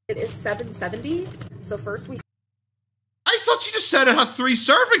 it is $7.70. So first I thought you just said it had 3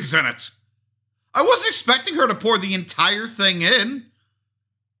 servings in it. I wasn't expecting her to pour the entire thing in.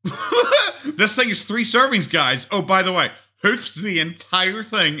 This thing is 3 servings, guys. Oh, by the way, hoofs the entire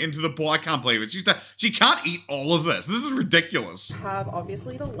thing into the bowl. I can't believe it. She can't eat all of this. This is ridiculous. We have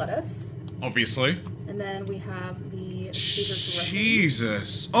obviously the lettuce. Obviously. And then we have the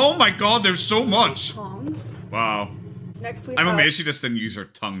Jesus. Oh my god, there's so much. Tongs. Wow. Next we I'm have... amazed she just didn't use her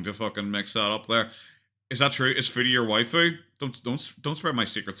tongue to fucking mix that up there. Is that true? Is Foodie your waifu? Don't spread my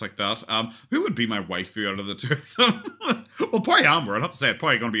secrets like that. Who would be my waifu out of the two of them? Well, probably Amber. I'd have to say it's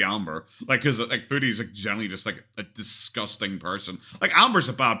probably gonna be Amber. Like, cause like Foodie's like generally just like a disgusting person. Like Amber's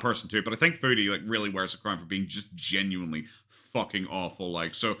a bad person too, but I think Foodie like really wears a crown for being just genuinely fucking awful.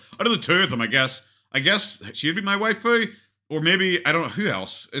 Like, so out of the two of them, I guess she'd be my waifu. Or maybe, I don't know, who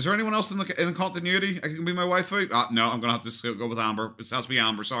else? Is there anyone else in the continuity I can be my waifu? No, I'm gonna have to go with Amber. It has to be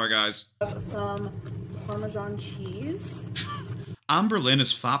Amber, sorry guys. Some Parmesan cheese. Amberlynn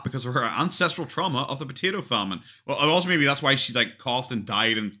is fat because of her ancestral trauma of the potato famine. Well, and also maybe that's why she like coughed and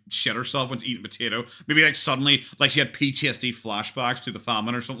died and shit herself when eating potato. Maybe like suddenly, like she had PTSD flashbacks to the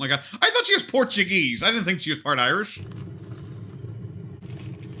famine or something like that. I thought she was Portuguese. I didn't think she was part Irish.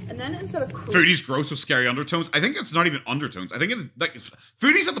 And then instead of Foodie's gross with scary undertones. I think it's not even undertones. I think it's like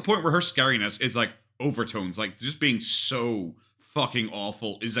Foodie's at the point where her scariness is like overtones. Like just being so fucking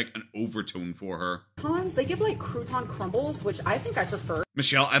awful is like an overtone for her. Croutons, they give like crouton crumbles, which I think I prefer.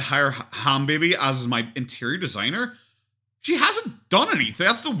 Michelle, I'd hire Ham Baby as my interior designer. She hasn't done anything.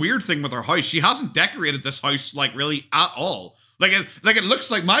 That's the weird thing with her house. She hasn't decorated this house like really at all. Like it looks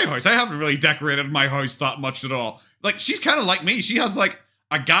like my house. I haven't really decorated my house that much at all. Like she's kind of like me. She has like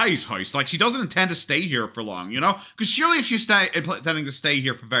a guy's house. Like, she doesn't intend to stay here for long, you know? Because surely if she's intending to stay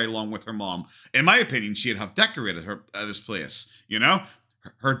here for very long with her mom, in my opinion, she'd have decorated her this place, you know?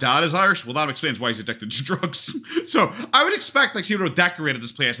 Her dad is Irish. Well, that explains why he's addicted to drugs. So, I would expect, like, she would have decorated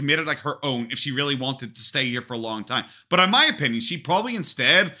this place and made it, like, her own if she really wanted to stay here for a long time. But in my opinion, she probably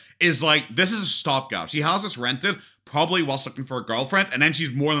instead is, like, this is a stopgap. She has this rented, probably whilst looking for a girlfriend, and then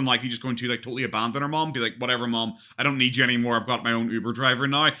she's more than likely just going to, like, totally abandon her mom, be like, whatever, mom, I don't need you anymore, I've got my own Uber driver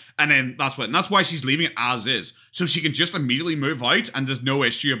now, and then that's why she's leaving it as is, so she can just immediately move out, and there's no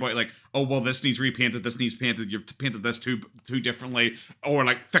issue about, like, oh, well, this needs repainted, this needs painted, you've painted this too differently, or,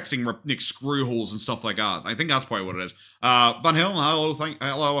 like, fixing, like, screw holes and stuff like that. I think that's probably what it is. Van Halen,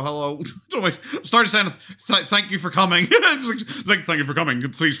 hello. Started saying, thank you for coming. It's like, thank you for coming,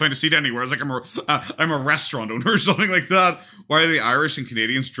 please find a seat anywhere. It's like, I'm a restaurant owner or something like that. Why are the Irish and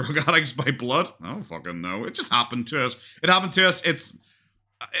Canadians drug addicts by blood? I don't fucking know. It just happened to us. It happened to us. It's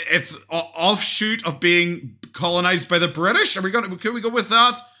offshoot of being colonized by the British. Can we go with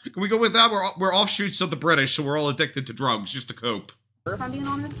that? Can we go with that? We're offshoots of the British, so we're all addicted to drugs just to cope. If I'm being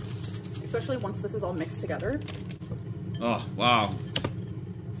honest, especially once this is all mixed together. Oh, wow.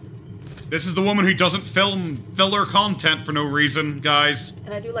 This is the woman who doesn't film filler content for no reason, guys.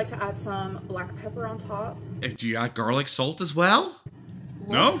 And I do like to add some black pepper on top. Do you add garlic salt as well? Look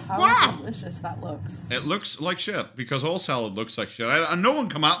no? How wow! delicious that looks. It looks like shit, because all salad looks like shit. And no one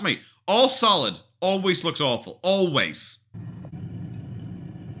come at me. All salad always looks awful. Always.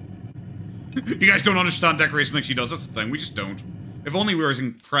 You guys don't understand decoration like she does. That's the thing. We just don't. If only we were as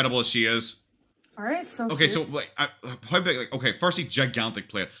incredible as she is. Alright, so okay, so like how big? Like, okay, firstly, gigantic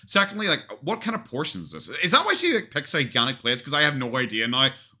plate. Secondly, like, what kind of portion is this? Is that why she like, picks gigantic plates? Because I have no idea now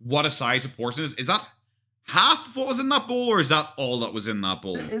what a size of portion is. Is that half of what was in that bowl, or is that all that was in that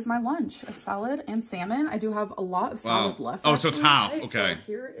bowl? It is my lunch: a salad and salmon. I do have a lot of salad left. Oh, so it's half. Right? Okay. So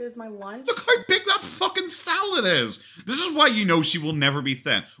here is my lunch. Look how big that fucking salad is. This is why you know she will never be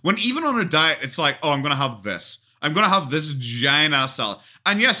thin. When even on a diet, it's like, oh, I'm gonna have this. I'm gonna have this giant ass salad.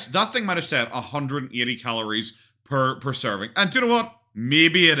 And yes, that thing might have said 180 calories per serving. And do you know what?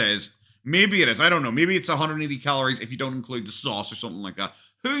 Maybe it is. Maybe it is. I don't know. Maybe it's 180 calories if you don't include the sauce or something like that.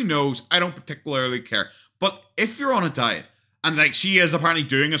 Who knows? I don't particularly care. But if you're on a diet, and like she is apparently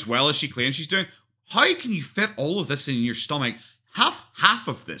doing as well as she claims she's doing, how can you fit all of this in your stomach? Have half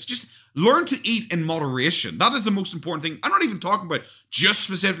of this. Just learn to eat in moderation. That is the most important thing. I'm not even talking about just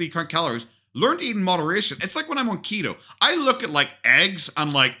specifically count calories. Learn to eat in moderation. It's like when I'm on keto. I look at like eggs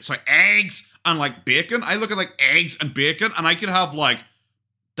and bacon. I look at like eggs and bacon, and I could have I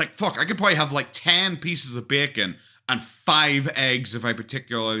could probably have like 10 pieces of bacon and 5 eggs if I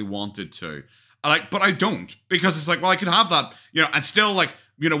particularly wanted to. But I don't, because it's like, well, I could have that, you know, and still like,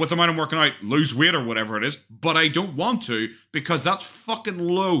 you know, with the amount I'm working out, lose weight or whatever it is, but I don't want to because that's fucking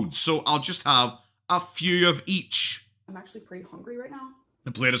loads. So I'll just have a few of each. I'm actually pretty hungry right now.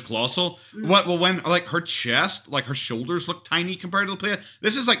 The plate is colossal. What? Well, when like her chest, like her shoulders look tiny compared to the plate.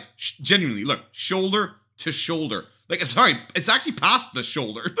 This is like genuinely look shoulder to shoulder. Like it's actually past the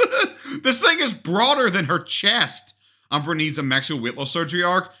shoulder. This thing is broader than her chest. Amber needs a Mexico weight loss surgery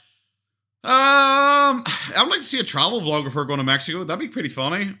arc. I would like to see a travel vlog of her going to Mexico. That'd be pretty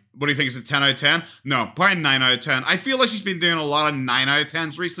funny. What do you think? Is it 10 out of 10? No, probably 9 out of 10. I feel like she's been doing a lot of 9 out of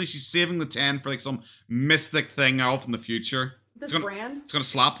 10s recently. She's saving the 10 for like some mystic thing off in the future. This brand, it's gonna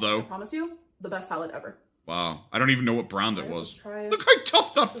slap though. I promise you, the best salad ever. Wow, I don't even know what brand it was. Look how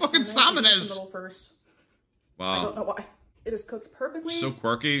tough that fucking salmon is. First. Wow. I don't know why. It is cooked perfectly. So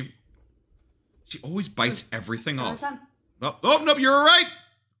quirky. She always bites everything off. 10. Oh, no, you're right.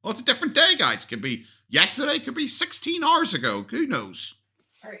 Well, it's a different day, guys. Could be yesterday, could be 16 hours ago. Who knows?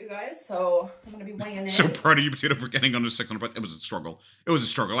 All right, you guys. So I'm going to be weighing in. So proud of you, Potato, for getting under 600 pounds. It was a struggle. It was a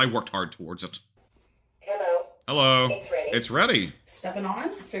struggle. I worked hard towards it. Hello. Hello. It's ready. It's ready. Stepping on.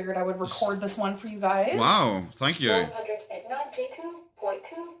 I figured I would record this one for you guys. Wow. Thank you. 492.2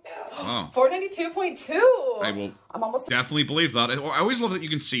 pounds. Wow. 492.2. I will I'm almost definitely believe that. I always love that you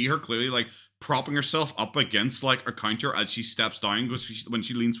can see her clearly, like, propping herself up against, like, a counter as she steps down when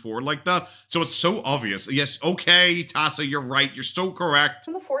she leans forward like that. So it's so obvious. Yes, okay, Tassa, you're right. You're so correct.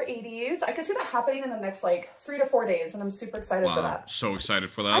 in the 480s. I can see that happening in the next, like, 3 to 4 days, and I'm super excited for that. So excited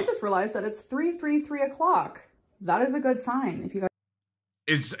for that. I just realized that it's 3 o'clock. That is a good sign. If you guys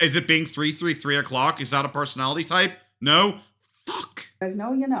Is it being 3 o'clock? Is that a personality type? No? Fuck.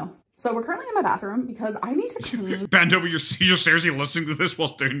 know, you know. So we're currently in my bathroom because I need to clean. Bend over, you're seriously listening to this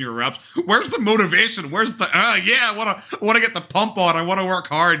whilst doing your reps. Where's the motivation? Where's the, yeah, I wanna get the pump on. I wanna work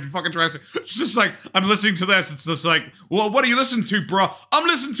hard. Fucking try to, it's just like, I'm listening to this. It's just like, well, what are you listening to, bro? I'm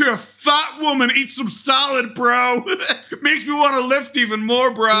listening to a fat woman eat some salad, bro. Makes me wanna lift even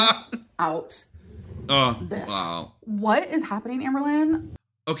more, bro. Out. This. Wow. What is happening, Amberlynn?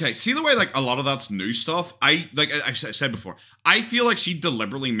 Okay, see the way, like, a lot of that's new stuff? I said before, I feel like she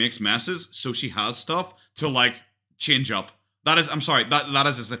deliberately makes messes so she has stuff to, like, change up. That is, I'm sorry, that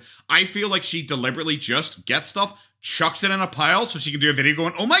is, I feel like she deliberately just gets stuff, chucks it in a pile so she can do a video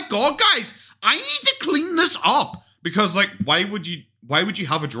going, oh my god, guys, I need to clean this up. Because, like, why would you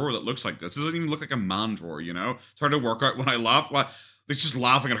have a drawer that looks like this? It doesn't even look like a man drawer, you know? It's hard to work out when I laugh. Well, it's just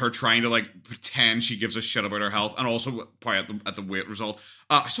laughing at her trying to, like, pretend she gives a shit about her health, and also probably at the weight result.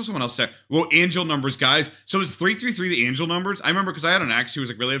 I saw someone else say, well, angel numbers, guys. So is 333 the angel numbers? I remember because I had an ex who was,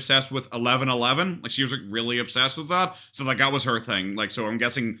 like, really obsessed with 1111. Like, she was, like, really obsessed with that. So, like, that was her thing. Like, so I'm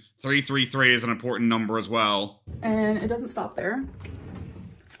guessing 333 is an important number as well. And it doesn't stop there.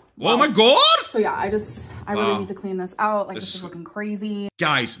 Wow. Oh my god! So yeah, I really need to clean this out. Like, this is looking crazy.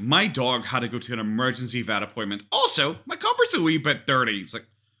 Guys, my dog had to go to an emergency vet appointment. Also, my cupboard's a wee bit dirty. It's like,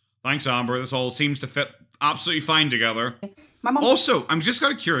 thanks, Amber. This all seems to fit absolutely fine together. My mom. Also, I'm just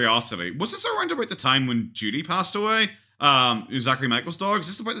out of curiosity. Was this around about the time when Judy passed away? Zachary Michael's dog? Is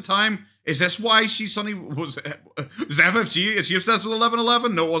this about the time? Is this why she suddenly was FFG? Is she obsessed with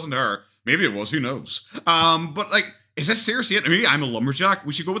 1111? No, it wasn't her. Maybe it was. Who knows? But like, is this seriously it? Maybe I'm a lumberjack.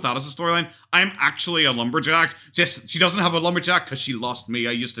 We should go with that as a storyline. I'm actually a lumberjack. Just, she doesn't have a lumberjack because she lost me.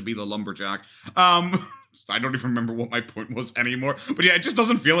 I used to be the lumberjack. I don't even remember what my point was anymore. But yeah, it just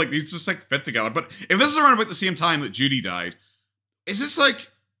doesn't feel like these just like fit together. But if this is around about the same time that Judy died, is this like,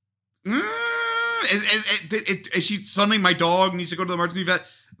 is she suddenly, my dog needs to go to the emergency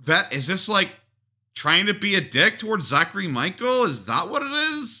vet? Is this like trying to be a dick towards Zachary Michael? Is that what it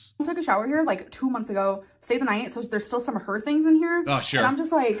is? I took a shower here like 2 months ago, stayed the night, so there's still some of her things in here. Oh, sure. And I'm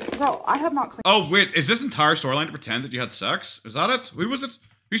just like, bro, I have not cleaned. Oh, wait, is this entire storyline to pretend that you had sex? Is that it? Who was it?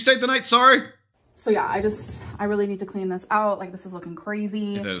 Who stayed the night? Sorry. So yeah, I really need to clean this out. Like, this is looking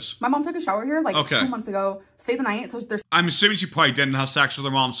crazy. It is. My mom took a shower here like 2 months ago, stayed the night, so there's. I'm assuming she probably didn't have sex with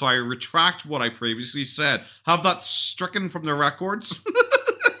her mom, so I retract what I previously said. Have that stricken from the records.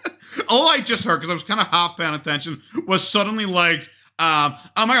 All I just heard, because I was kind of half paying attention, was suddenly like, oh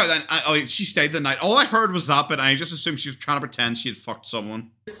my god, she stayed the night. All I heard was that, but I just assumed she was trying to pretend she had fucked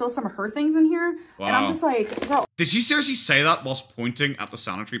someone. There's still some of her things in here, wow. And I'm just like, bro. Did she seriously say that whilst pointing at the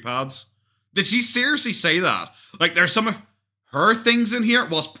sanitary pads? Did she seriously say that? Like, there's some of her things in here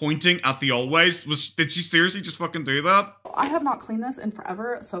whilst pointing at the always? Did she seriously just fucking do that? I have not cleaned this in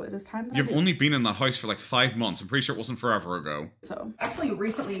forever, so it is time that You've only been in that house for like 5 months. I'm pretty sure it wasn't forever ago. So, actually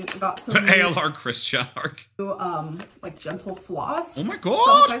recently got some the ALR Christian arc. Like gentle floss. Oh my god!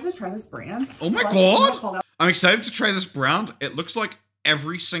 So I'm excited to try this brand. Oh my god! I'm excited to try this brand. It looks like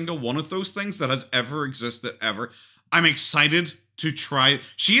every single one of those things that has ever existed ever. I'm excited to try.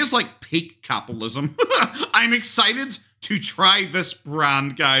 She is like peak capitalism. I'm excited to try this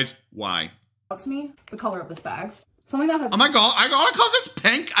brand, guys. Why? To me, the color of this bag. Something that has. Oh my god! I got it because it's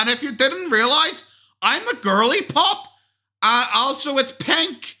pink, and if you didn't realize, I'm a girly pop. Also, it's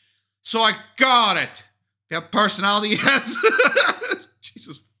pink, so I got it. Their personality has.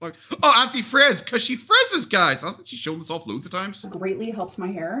 Jesus fuck? Oh, Auntie Frizz, because she frizzes, guys. Hasn't she shown this off loads of times? Greatly helped my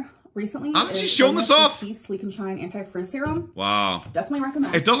hair recently. Hasn't she shown this off? Sleek and Shine Anti-Frizz Serum. Wow. Definitely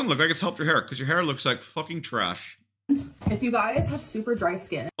recommend. It doesn't look like it's helped your hair, because your hair looks like fucking trash. If you guys have super dry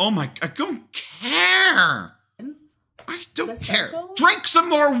skin. Oh my, I don't care. I don't care. Drink some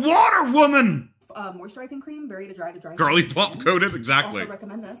more water, woman! Moisturizing cream, very to dry Girly pop coated, exactly. Also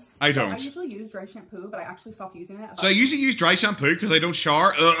recommend this. I don't. I usually use dry shampoo, but I actually stopped using it. So I usually use dry shampoo because I don't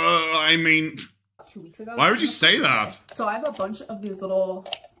shower. I mean, 2 weeks ago. Why would you say that? So I have a bunch of these little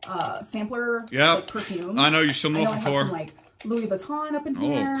sampler like, perfumes. I know, you've shown them off before. I have some, like Louis Vuitton up in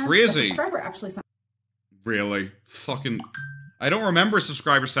here. Oh, crazy. A subscriber actually sent. Really? Fucking. I don't remember a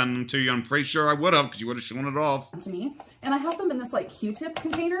subscriber sending them to you. I'm pretty sure I would have, because you would have shown it off. To me. And I have them in this, like, Q-tip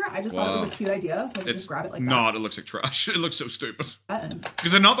container. I just thought it was a cute idea, so I could just grab it like that. Not, it looks like trash. It looks so stupid.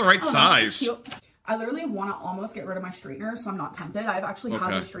 Because they're not the right size. I literally want to almost get rid of my straightener, so I'm not tempted. I've actually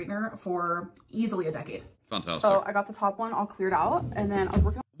had the straightener for easily a decade. Fantastic. So I got the top one all cleared out, and then I was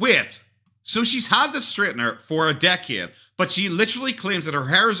working on... Wait. So she's had this straightener for a decade, but she literally claims that her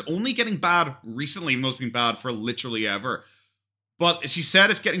hair is only getting bad recently, even though it's been bad for literally ever. But she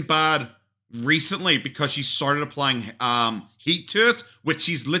said it's getting bad recently because she started applying heat to it, which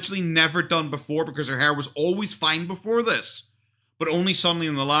she's literally never done before because her hair was always fine before this. But only suddenly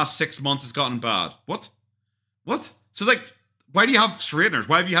in the last 6 months it's gotten bad. What? What? So, like, why do you have straighteners?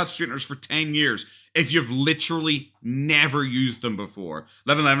 Why have you had straighteners for 10 years if you've literally never used them before?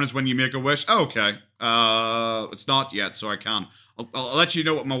 11/11 is when you make a wish. Oh, okay. It's not yet, so I can. I'll let you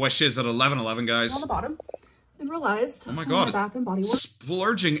know what my wish is at 11/11, guys. On the bottom. And realized, oh my god, my Bath and Body Works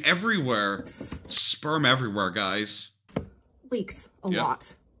splurging everywhere, sperm everywhere, guys. Leaked a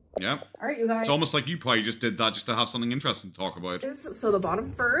lot. Yep. All right, you guys. It's almost like you probably just did that just to have something interesting to talk about. So the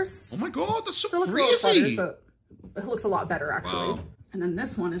bottom first. Oh my god, that's so still crazy. But it looks a lot better actually. Wow. And then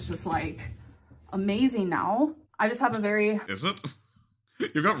this one is just like amazing now. I just have a very... Is it?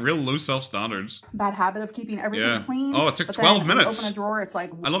 You've got real low self-standards. Bad habit of keeping everything clean. Oh, it took 12 minutes. Open a drawer, it's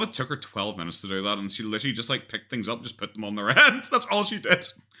like... I love it took her 12 minutes to do that, and she literally just like picked things up, just put them on their end. That's all she did.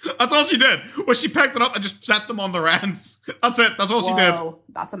 That's all she did. Was she picked it up and just set them on their ends. That's it. That's all she did.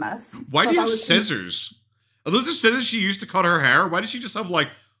 That's a mess. Why do you have scissors? Are those the scissors she used to cut her hair? Why does she just have like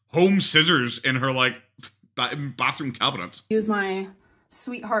home scissors in her like bathroom cabinet? Use my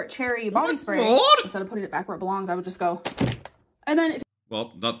Sweetheart Cherry body spray. Instead of putting it back where it belongs, I would just go. And then...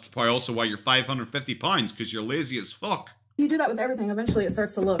 Well, that's probably also why you're 550 pounds, because you're lazy as fuck. You do that with everything. Eventually, it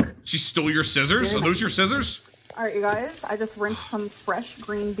starts to look... She stole your scissors? Are those your scissors? All right, you guys. I just rinsed some fresh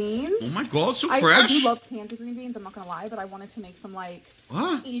green beans. Oh my god, so fresh. I do love canned green beans. I'm not going to lie, but I wanted to make some, like,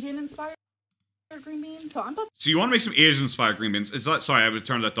 Asian-inspired green beans. So you want to make some Asian-inspired green beans. Is that... Sorry, I would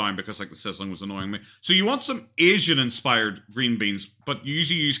turn that down because, like, the sizzling was annoying me. So you want some Asian-inspired green beans, but you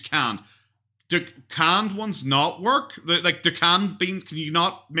usually use canned. Do canned ones not work? Like, do canned beans, can you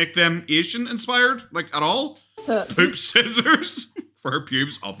not make them Asian-inspired, like, at all? Poop scissors for her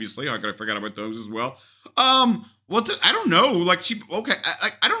pubes, obviously. I gotta forget about those as well. I don't know. Like,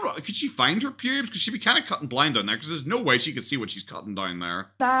 I don't know. Could she find her pubes? Because she'd be kind of cutting blind down there, because there's no way she could see what she's cutting down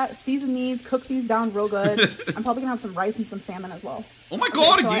there. Season these, cook these down real good. I'm probably gonna have some rice and some salmon as well. Oh my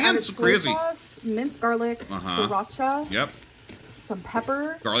god, again, it's so crazy. Sauce, minced garlic, sriracha. Yep. Some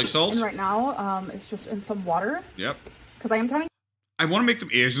pepper, garlic salt, and right now it's just in some water. Yep. Because I am trying. I want to make them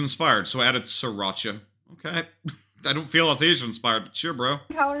Asian inspired, so I added sriracha. Okay. I don't feel it's Asian inspired, but sure, bro.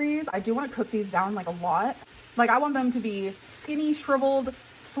 Calories. I do want to cook these down like a lot. Like I want them to be skinny, shriveled,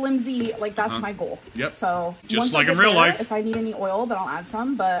 flimsy. Like that's my goal. Yep. So just like in real life. If I need any oil, then I'll add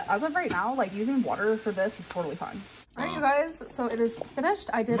some. But as of right now, like using water for this is totally fine. All right, you guys, so it is finished.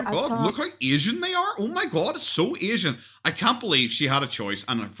 I did. Oh my god, look how Asian they are. Oh my god, it's so Asian. I can't believe she had a choice,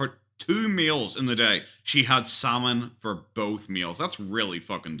 and for 2 meals in the day, she had salmon for both meals. That's really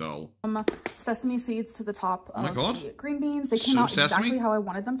fucking dull. Sesame seeds to the top of the green beans. They came so out exactly how I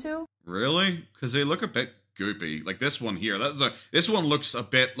wanted them to. Really? Because they look a bit goopy. Like this one here. This one looks a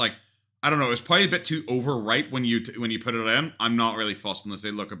bit like, I don't know, it's probably a bit too overripe when you put it in. I'm not really fussed on this.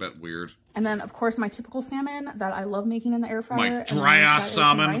 They look a bit weird. And then, of course, my typical salmon that I love making in the air fryer. My dry-ass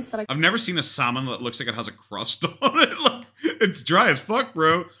salmon. I've never seen a salmon that looks like it has a crust on it. Like, it's dry as fuck,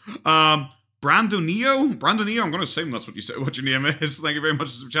 bro. Brandonio, I'm going to assume that's what you say, what your name is. Thank you very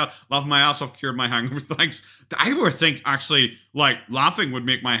much for the chat. Laughing my ass off, cured my hangover. Thanks. I would think, actually, like, laughing would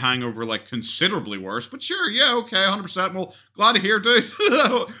make my hangover, like, considerably worse. But sure, yeah, okay, 100%. Well, glad to hear, dude.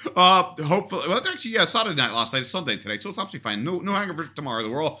 Hopefully, well, actually, yeah, Saturday night last night. It's Sunday today, so it's absolutely fine. No hangover tomorrow.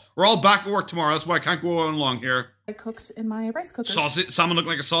 We're all back at work tomorrow. That's why I can't go on long here. I cooked in my rice cooker. Salmon looked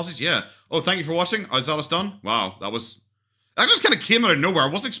like a sausage, yeah. Oh, thank you for watching. Is that us done? Wow, that was That just kind of came out of nowhere. I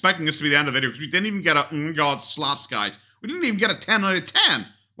wasn't expecting this to be the end of the video because we didn't even get a, God, slaps, guys. We didn't even get a 10 out of 10.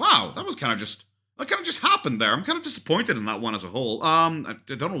 Wow, that kind of just happened there. I'm kind of disappointed in that one as a whole. I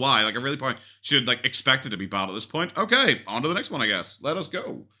don't know why. Like, I really probably should, like, expect it to be bad at this point. Okay, on to the next one, I guess. Let us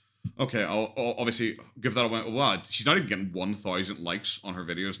go. Okay, I'll obviously give that away. Wow, she's not even getting 1,000 likes on her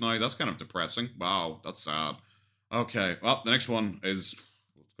videos now. That's kind of depressing. Wow, that's sad. Okay, well, the next one is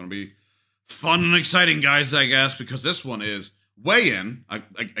going to be fun and exciting, guys, I guess, because this one is weigh-in.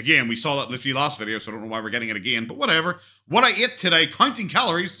 Again, we saw that literally last video, so I don't know why we're getting it again, but whatever. What I ate today, counting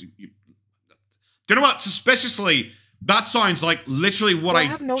calories. Do you know what? Suspiciously, that sounds like literally what I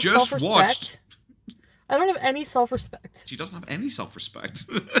just watched. I don't have any self-respect. She doesn't have any self-respect.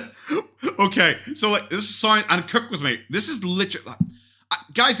 Okay, so like this sound and cook with me. This is literally.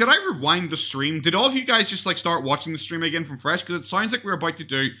 Guys, did I rewind the stream? Did all of you guys just like start watching the stream again from fresh? Because it sounds like we're about to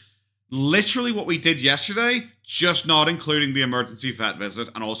do literally what we did yesterday, just not including the emergency vet visit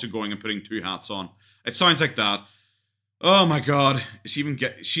and also going and putting 2 hats on. It sounds like that. Oh my God,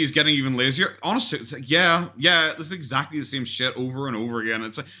 she's getting even lazier. Honestly, it's like, yeah, this is exactly the same shit over and over again.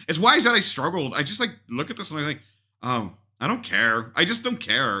 It's like, it's why is that I struggled. I just like look at this and I think, oh, I don't care. I just don't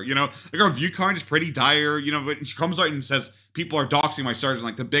care. You know, like our view count is pretty dire. You know, but she comes out and says people are doxing my surgeon,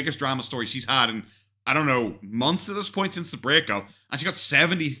 like the biggest drama story she's had in, I don't know, months at this point since the breakup, and she got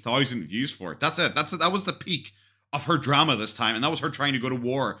 70,000 views for it. That's it. That was the peak of her drama this time, and that was her trying to go to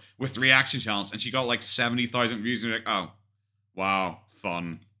war with the reaction challenge, and she got like 70,000 views, and you're like, oh, wow,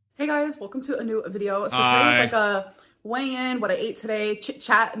 fun. Hey guys, welcome to a new video. So today was like a weigh-in, what I ate today,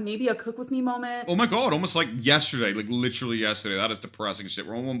 chit-chat, and maybe a cook with me moment. Oh my God, almost like yesterday, like literally yesterday. That is depressing shit.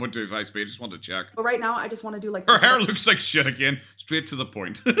 We're on 1.25 speed, just wanted to check. But right now, I just want to do like... Her hair looks like shit again. Straight to the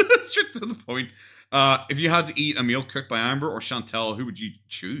point. Straight to the point. If you had to eat a meal cooked by Amber or Chantel, who would you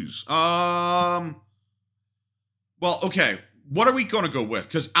choose? Well, okay. What are we going to go with?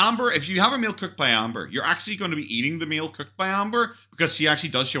 Because Amber, if you have a meal cooked by Amber, you're actually going to be eating the meal cooked by Amber because she actually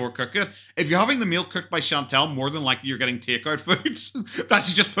does show her cook it. If you're having the meal cooked by Chantel, more than likely you're getting takeout food that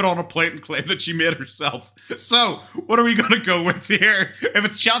she just put on a plate and claimed that she made herself. So, what are we going to go with here? If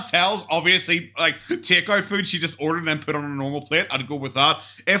it's Chantel's, obviously, like, takeout food she just ordered and then put on a normal plate, I'd go with that.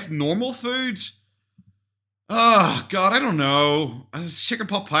 If normal foods... Oh, God, I don't know. Chicken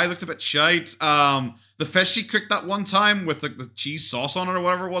pot pie looked a bit shite. The fish she cooked that one time with the cheese sauce on it or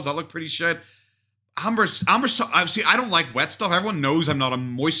whatever it was, that looked pretty shit. Amber's, see, I don't like wet stuff. Everyone knows I'm not a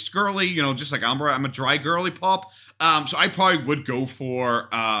moist girly, you know, just like Amber. I'm a dry girly pop. So I probably would go for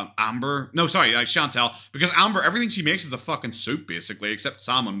Amber. No, sorry, Chantel. Because Amber, everything she makes is a fucking soup, basically, except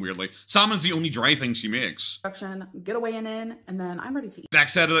salmon, weirdly. Salmon's the only dry thing she makes. Get a weigh-in in, and then I'm ready to eat. Beck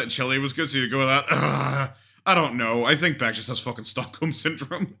said that chili was good, so you go with that. I don't know. I think Beck just has fucking Stockholm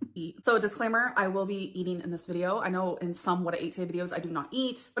Syndrome. So a disclaimer, I will be eating in this video. I know in some What I Ate Today videos I do not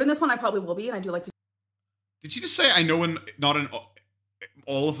eat, but in this one I probably will be, and I do like to... Did you just say I know not in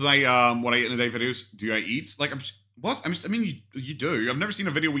all of my What I Ate in a Day videos do I eat? Like, I mean, you do. I've never seen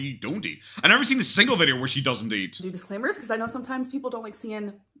a video where you don't eat. I've never seen a single video where she doesn't eat. Do disclaimers, because I know sometimes people don't like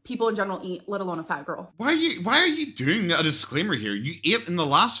seeing people in general eat, let alone a fat girl. Why are you doing a disclaimer here? You ate in the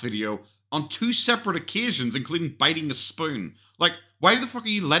last video on 2 separate occasions, including biting a spoon. Like, why the fuck are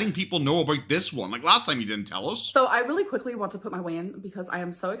you letting people know about this one? Like, last time you didn't tell us. So I really quickly want to put my weigh-in because I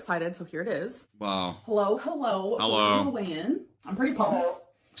am so excited. So here it is. Wow. Hello. Hello. So weigh-in. I'm pretty pumped.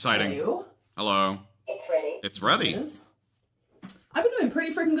 Exciting. Hello. It's ready. It's ready. I've been doing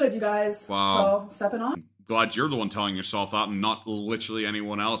pretty freaking good, you guys. Wow. So stepping on. Glad you're the one telling yourself that and not literally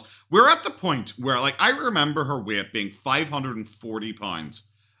anyone else. We're at the point where, like, I remember her weight being 540 pounds.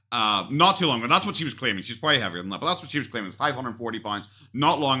 Not too long ago. That's what she was claiming. She's probably heavier than that, but that's what she was claiming. 540 pounds,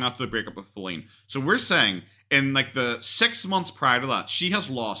 not long after the breakup with Feline. So we're saying in like the 6 months prior to that, she has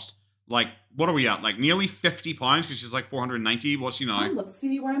lost like, what are we at? Like nearly 50 pounds because she's like 490. What's she now? Let's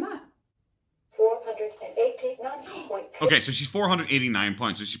see where I'm at. 489.2. Okay, so she's 489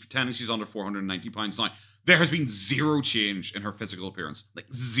 pounds. So she's pretending she's under 490 pounds now. There has been zero change in her physical appearance. Like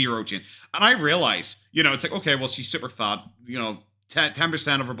zero change. And I realize, you know, it's like, okay, well, she's super fat, you know,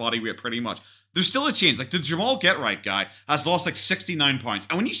 10% of her body weight pretty much. There's still a change. Like the Jamal Get Right guy has lost like 69 pounds.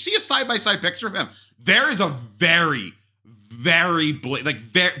 And when you see a side-by-side picture of him, there is a very, very,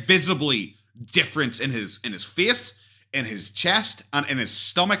 visibly difference in his face, in his chest, and in his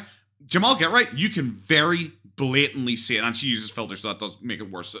stomach. Jamal Get Right, you can very blatantly see it. And she uses filters, so that does make it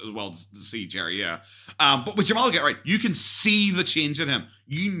worse as well to see, Jerry, yeah. But with Jamal Get Right, you can see the change in him.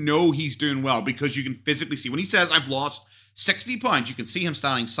 You know he's doing well because you can physically see. When he says, I've lost 60 pounds, you can see him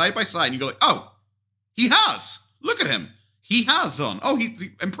standing side by side, and you go like, oh, he has. Look at him. He has done. Oh, he's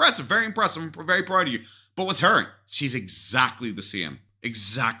impressive, very impressive. I'm very proud of you. But with her, she's exactly the same.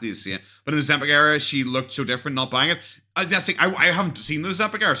 Exactly the same. But in the Ozempic era, she looked so different not buying it. That's the thing, I haven't seen the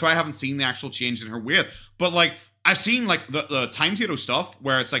Ozempic era, so I haven't seen the actual change in her weight. But like, I've seen like the Time Tato stuff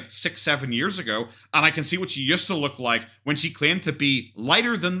where it's like 6-7 years ago, and I can see what she used to look like when she claimed to be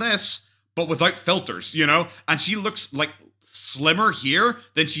lighter than this, but without filters, you know? And she looks like slimmer here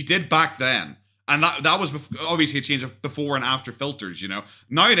than she did back then. And that was obviously a change of before and after filters, you know?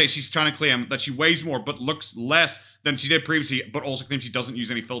 Nowadays, she's trying to claim that she weighs more, but looks less than she did previously, but also claims she doesn't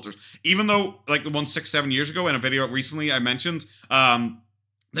use any filters. Even though, like the one 6-7 years ago in a video recently I mentioned,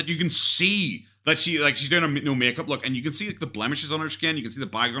 that you can see that she's doing a no makeup look, and you can see like the blemishes on her skin, you can see the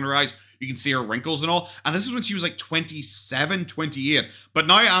bags on her eyes, you can see her wrinkles and all. And this is when she was like 27, 28. But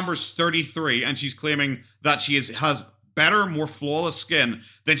now Amber's 33, and she's claiming that she has better, more flawless skin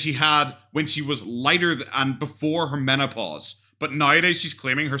than she had when she was lighter and before her menopause. But nowadays she's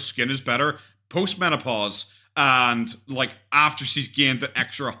claiming her skin is better post-menopause and like after she's gained an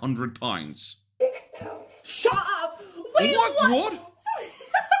extra 100 pounds. Shut up! Wait, what?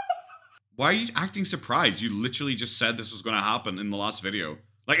 Why are you acting surprised? You literally just said this was going to happen in the last video.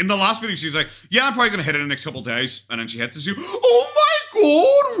 Like, in the last video, she's like, yeah, I'm probably going to hit it in the next couple days. And then she hits it. She's like, oh my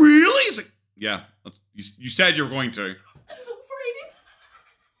god, really? It's like, yeah, you said you were going to. Wait,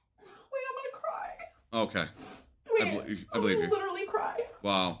 I'm going to cry. Okay. Wait, I believe you. Literally cry.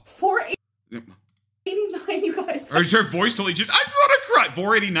 Wow. 489, you guys. Or her voice totally changed. I'm gonna cry.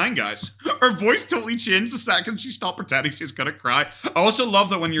 489, guys. Her voice totally changed the second she stopped pretending she's gonna cry. I also love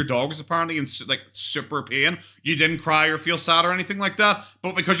that when your dog was apparently in like super pain, you didn't cry or feel sad or anything like that.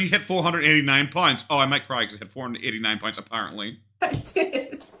 But because you hit 489 pounds, oh, I might cry because I hit 489 pounds apparently. I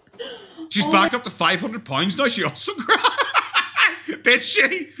did. She's back up to 500 pounds now. She also cried. Did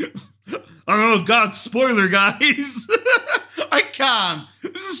she? Oh God! Spoiler, guys. I can't.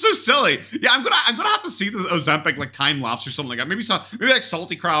 This is so silly. Yeah, I'm gonna have to see the Ozempic like time lapse or something like that. Maybe like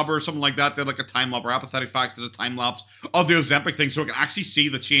Salty Crab or something like that did like a time lapse, or Apathetic Facts did a time lapse of the Ozempic thing, so I can actually see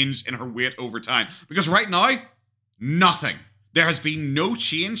the change in her weight over time. Because right now, nothing. There has been no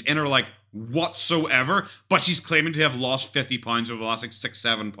change in her like whatsoever, but she's claiming to have lost 50 pounds over the last like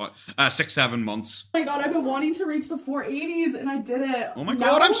 6-7 months. Oh my god, I've been wanting to reach the 480s and I did it. Oh my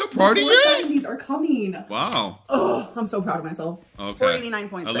god, I'm so proud of you. 470s are coming. Wow. Oh, I'm so proud of myself. Okay.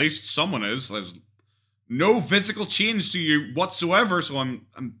 489.6. At least someone is. There's no physical change to you whatsoever, so I'm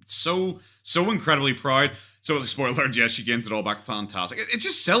so incredibly proud. So the spoiler alert, yes, she gains it all back. Fantastic. It's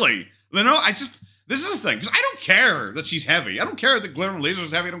just silly. You know, this is the thing, because I don't care that she's heavy. I don't care that Glitter and Laser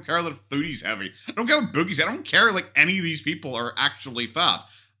is heavy. I don't care that Foodie's heavy. I don't care what Boogie's heavy. I don't care like any of these people are actually fat.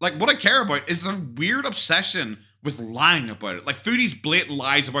 Like, what I care about is the weird obsession with lying about it. Like, Foodie's blatant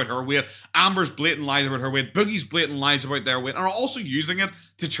lies about her weight. Amber's blatant lies about her weight. Boogie's blatant lies about their weight. And are also using it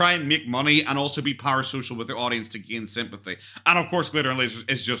to try and make money and also be parasocial with their audience to gain sympathy. And of course, Glitter and Laser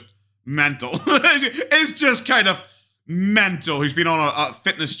is just mental. It's just kind of mental. He's been on a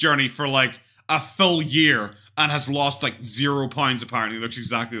fitness journey for like a full year and has lost like 0 pounds apparently. Looks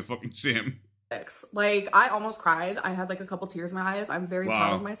exactly the fucking same. Like, I almost cried. I had like a couple tears in my eyes. I'm very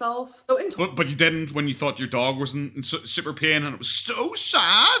proud of myself. So but you didn't when you thought your dog was in super pain and it was so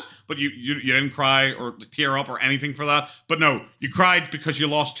sad. But you didn't cry or tear up or anything for that. But no, you cried because you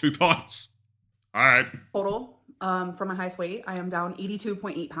lost 2 pounds. All right. Total. From my highest weight, I am down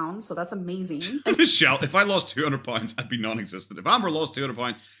 82.8 pounds, so that's amazing. Michelle, if I lost 200 pounds, I'd be non-existent. If Amber lost 200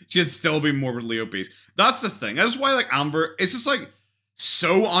 pounds, she'd still be morbidly obese. That's the thing. That's why, like, Amber is just, like,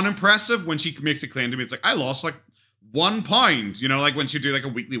 so unimpressive when she makes a claim to me. It's like, I lost, like, 1 pound. You know, like, when she do, like, a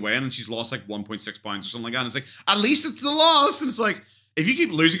weekly weigh-in and she's lost, like, 1.6 pounds or something like that. And it's like, at least it's the loss. And it's like, if you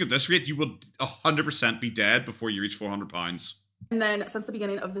keep losing at this rate, you will 100% be dead before you reach 400 pounds. And then since the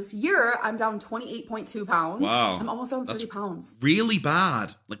beginning of this year, I'm down 28.2 pounds. Wow. I'm almost down 30 pounds. Really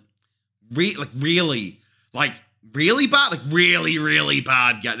bad. Really bad. Like, really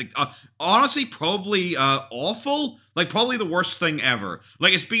bad. Yeah. Like, honestly, probably awful. Like, probably the worst thing ever.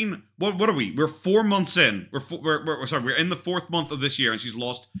 Like, it's been, what are we? We're 4 months in. We're in the 4th month of this year, and she's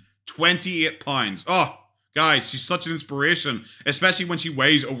lost 28 pounds. Oh, guys, she's such an inspiration, especially when she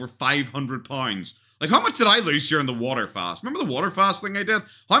weighs over 500 pounds. Like, how much did I lose during the water fast? Remember the water fast thing I did?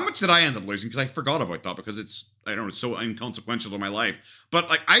 How much did I end up losing? Because I forgot about that because it's so inconsequential to my life. But,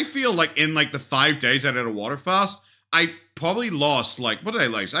 like, I feel like in, like, the 5 days I did a water fast, I probably lost, like, what did I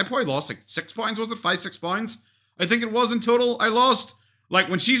lose? I probably lost, like, 6 pounds, was it? 6 pounds? I think it was in total. I lost, like,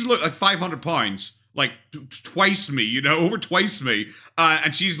 when she's like 500 pounds, like, twice me, you know, over twice me.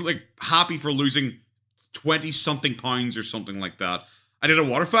 And she's, like, happy for losing 20-something pounds or something like that. I did a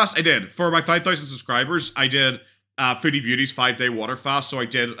water fast. I did. For my 5,000 subscribers, I did Foodie Beauty's 5-day water fast. So I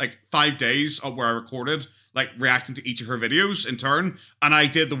did like 5 days of where I recorded, like reacting to each of her videos in turn. And I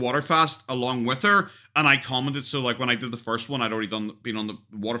did the water fast along with her. And I commented, so like when I did the first one, I'd already been on the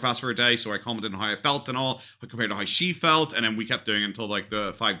water fast for a day. So I commented on how I felt and all, compared to how she felt. And then we kept doing it until like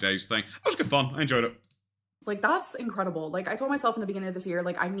the 5 days thing. That was good fun. I enjoyed it. Like, that's incredible. Like, I told myself in the beginning of this year,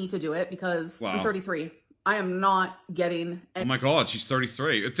 like, I need to do it because Wow. I'm 33. I am not getting... Oh my god, she's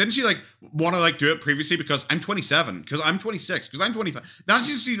 33. Didn't she, like, want to, like, do it previously because I'm 27, because I'm 26, because I'm 25. Now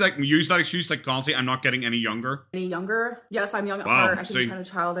she see, like, use that excuse, like, constantly, I'm not getting any younger. Any younger? Yes, I'm young at Wow, heart. I can be kind of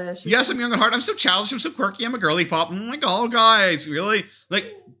childish. Yes, I'm young at heart. I'm so childish. I'm so quirky. I'm a girly pop. Oh my god, guys. Really?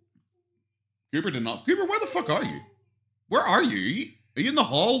 Like, Cooper did not... Cooper, where the fuck are you? Where are you? Are you in the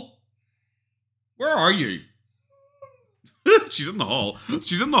hall? Where are you? She's in the hall.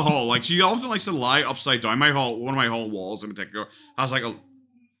 She's in the hall. Like, she often likes to lie upside down. My hall, one of my hall walls in particular, has like a...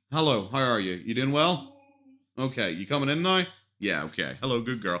 Hello, how are you? You doing well? Okay, you coming in now? Yeah, okay. Hello,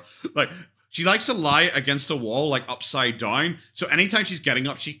 good girl. Like, she likes to lie against the wall, like, upside down. So anytime she's getting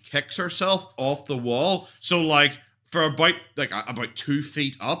up, she kicks herself off the wall. So, like, for about 2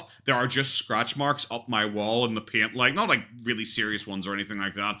 feet up, there are just scratch marks up my wall in the paint. Like, not like really serious ones or anything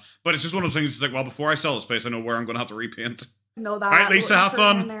like that. But it's just one of those things, it's like, well, before I sell this place, I know where I'm going to have to repaint. Know that. All right, Lisa, have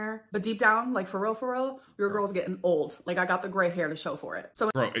fun. There. But deep down, like, for real, your girl's getting old. Like, I got the gray hair to show for it. So,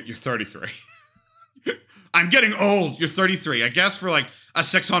 bro, you're 33. I'm getting old. You're 33. I guess for, like, a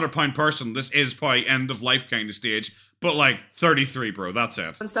 600-pound person, this is probably end-of-life kind of stage. But, like, 33, bro, that's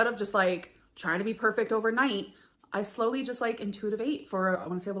it. Instead of just, like, trying to be perfect overnight, I slowly just, like, intuitive ate for, I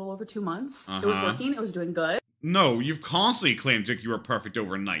want to say, a little over 2 months. It was working. It was doing good. No, you've constantly claimed that you were perfect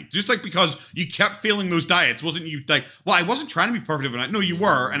overnight. Just like because you kept failing those diets, wasn't you like, well, I wasn't trying to be perfect overnight. No, you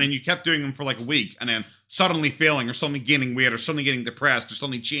were, and then you kept doing them for like a week, and then suddenly failing, or suddenly gaining weight, or suddenly getting depressed, or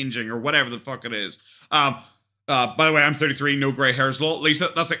suddenly changing, or whatever the fuck it is. By the way, I'm 33, no gray hairs. Lisa,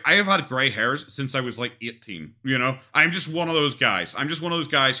 that's like, I have had gray hairs since I was like 18, you know? I'm just one of those guys. I'm just one of those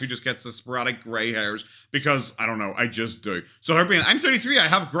guys who just gets the sporadic gray hairs because, I don't know, I just do. So her being, I'm 33, I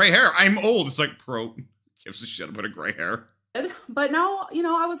have gray hair, I'm old. It's like, pro... gives a shit about a gray hair. But now, you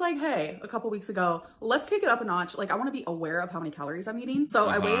know, I was like, hey, a couple weeks ago, let's kick it up a notch. Like, I want to be aware of how many calories I'm eating. So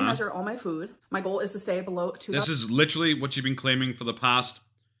I weigh and measure all my food. My goal is to stay below 2. This is literally what you've been claiming for the past...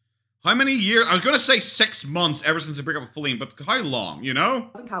 How many years? I was going to say 6 months ever since I break up with Feline, but how long, you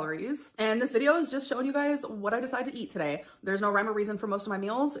know? Calories. And this video is just showing you guys what I decide to eat today. There's no rhyme or reason for most of my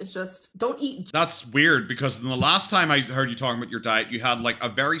meals. It's just, don't eat. That's weird, because the last time I heard you talking about your diet, you had like a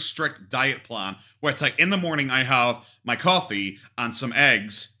very strict diet plan, where it's like, in the morning I have my coffee and some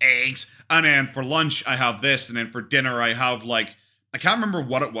eggs, and then for lunch I have this, and then for dinner I have like, I can't remember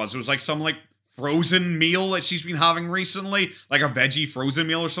what it was. It was like some like frozen meal that she's been having recently, like a veggie frozen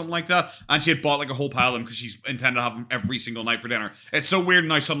meal or something like that, and she had bought like a whole pile of them because she's intended to have them every single night for dinner. It's so weird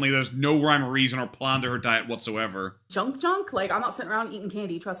now suddenly there's no rhyme or reason or plan to her diet whatsoever. Junk, like, I'm not sitting around eating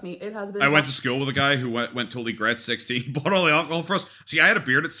candy, trust me, it has been... I went to school with a guy who went totally great at 16, he bought all the alcohol for us. See, I had a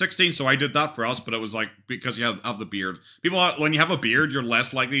beard at 16, so I did that for us, but it was like, because you have the beard. People, when you have a beard, you're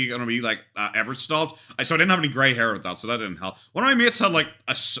less likely going to be like, ever stopped. So I didn't have any gray hair with that, so that didn't help. One of my mates had like,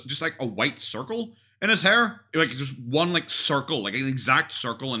 just like a white circle in his hair, like just one like circle, like an exact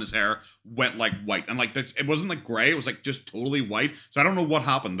circle in his hair went like white, and like it wasn't like gray, it was like just totally white. So I don't know what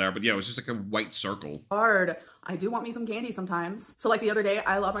happened there, but yeah, it was just like a white circle. Hard. I do want me some candy sometimes. So like the other day,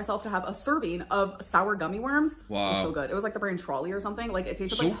 I allowed myself to have a serving of sour gummy worms. Wow. It was so good. It was like the brand Trolley or something. Like, it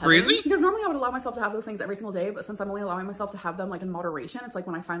tasted so like crazy. Heaven. Because normally I would allow myself to have those things every single day, but since I'm only allowing myself to have them like in moderation, it's like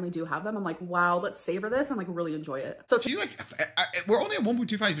when I finally do have them, I'm like, wow, let's savor this and like really enjoy it. So she like, we're only at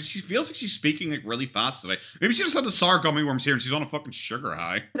 1.25, but she feels like she's speaking like really fast today. Maybe she just had the sour gummy worms here and she's on a fucking sugar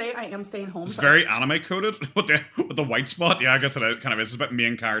high. Today I am staying home. It's very anime coded with the white spot. Yeah, I guess it kind of is. It's about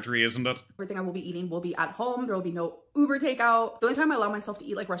main character, isn't it? Everything I will be eating will be at home. There will be no Uber takeout. The only time I allow myself to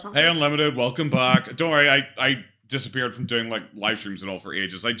eat like restaurant Hey food. Unlimited, welcome back. Don't worry, I disappeared from doing like live streams and all for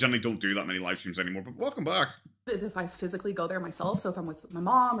ages. I generally don't do that many live streams anymore, but welcome back. Is if I physically go there myself. So if I'm with my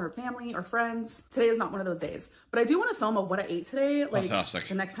mom or family or friends, today is not one of those days. But I do want to film a what I ate today, like fantastic.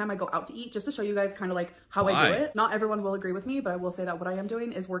 The next time I go out to eat, just to show you guys kind of like how I do it. Not everyone will agree with me, but I will say that what I am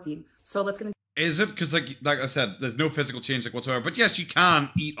doing is working. So let's get into. Is it? Because like I said, there's no physical change like whatsoever. But yes, you can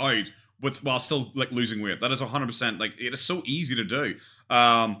eat out while still like losing weight. That is 100%. Like, it is so easy to do.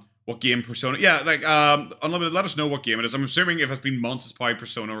 What game Persona? Yeah, like Unlimited, let us know what game it is. I'm assuming if it's been months, it's probably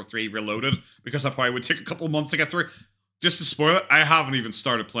Persona 3 Reloaded, because that probably would take a couple of months to get through. Just to spoil it, I haven't even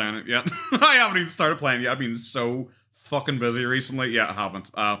started playing it yet. I haven't even started playing it yet. I've been so fucking busy recently. Yeah, I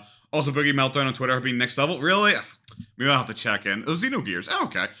haven't. Also, Boogie Meltdown on Twitter have been next level. Really? Maybe I'll have to check in. Oh, Xenogears. Oh,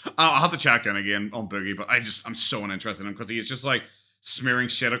 okay. I'll have to check in again on Boogie, but I'm so uninterested in him because he's just like smearing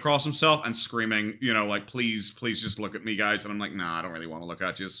shit across himself and screaming, you know, like, please just look at me, guys. And I'm like, nah, I don't really want to look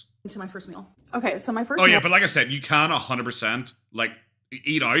at you. To my first meal. Okay, so my first meal. Oh, yeah, but like I said, you can 100%, like,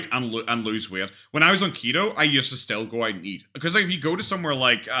 eat out and lose weight. When I was on keto, I used to still go out and eat. Because like, if you go to somewhere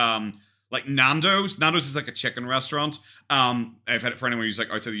like Nando's is like a chicken restaurant. I've had it for anyone who's like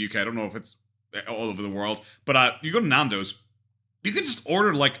outside the UK. I don't know if it's all over the world. But you go to Nando's, you can just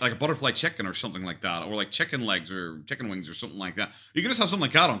order like a butterfly chicken or something like that. Or like chicken legs or chicken wings or something like that. You can just have something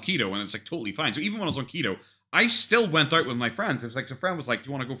like that on keto and it's like totally fine. So even when I was on keto, I still went out with my friends. It was like, a friend was like, do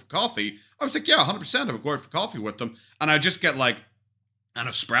you want to go for coffee? I was like, yeah, 100%. I would go out for coffee with them. And I'd just get like an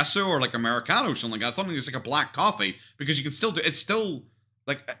espresso or like Americano or something like that. Something that's like a black coffee. Because you can still do, it's still,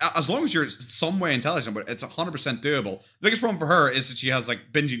 like, as long as you're some way intelligent, but it's 100% doable. The biggest problem for her is that she has, like,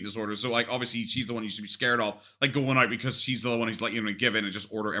 binge eating disorders. So, like, obviously, she's the one you should be scared of, like, going out because she's the one who's, like, you know, give in and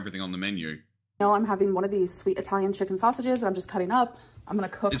just order everything on the menu. No, I'm having one of these sweet Italian chicken sausages that I'm just cutting up. I'm going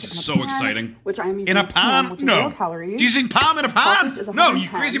to cook It's in a so pan, exciting. Which I am using in a pan? which is No. low calories. Using Pam in a pan? No, you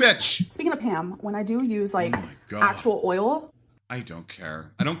crazy bitch. Speaking of Pam, when I do use, like, Oh actual oil... I don't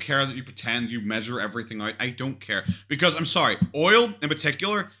care. I don't care that you pretend you measure everything out. I don't care. Because, I'm sorry, oil in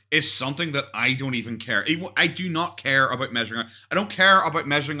particular is something that I don't even care. I do not care about measuring out. I don't care about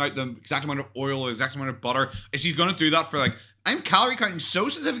measuring out the exact amount of oil or the exact amount of butter. If she's going to do that for, like, I'm calorie counting so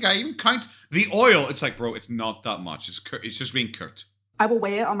specific, I even count the oil. It's like, bro, it's not that much. It's just being cooked. I will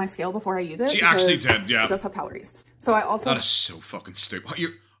weigh it on my scale before I use it. She actually did, yeah. It does have calories. So I also... That is so fucking stupid.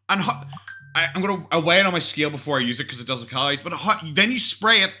 I'm going to weigh it on my scale before I use it because it does have calories, but then you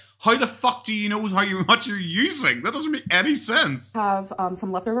spray it. How the fuck do you know much you're using? That doesn't make any sense. Have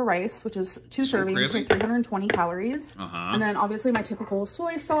some leftover rice, which is 2 servings with 320 calories. And then obviously my typical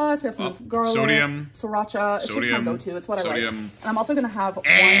soy sauce. We have some garlic, sodium, sriracha. It's just my go-to. It's what I like. And I'm also going to have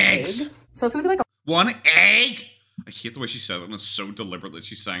eggs. 1 egg. So it's going to be like one egg? I hate the way she said it, and it's so deliberate that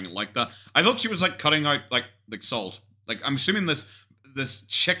she's saying it like that. I thought she was like cutting out like salt. Like, I'm assuming this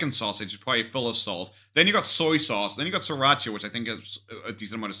chicken sausage is probably full of salt. Then you got soy sauce. Then you got sriracha, which I think has a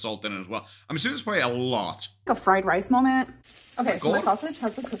decent amount of salt in it as well. I'm assuming it's probably a lot. A fried rice moment. Okay, so my sausage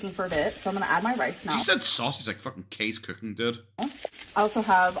has been cooking for a bit, so I'm going to add my rice now. She said sausage like fucking Kay's cooking did. I also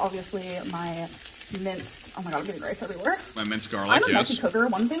have, obviously, my minced... Oh my god, I'm getting rice everywhere. My minced garlic, I'm a messy cooker.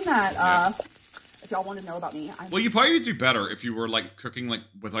 One thing that... If y'all want to know about me, well, you probably would do better if you were like cooking like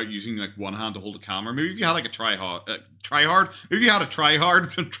without using like one hand to hold the camera. Maybe if you had like a tripod. Maybe you had a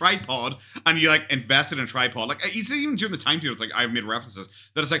tripod and you like invested in a tripod. Like even during the time period, like I've made references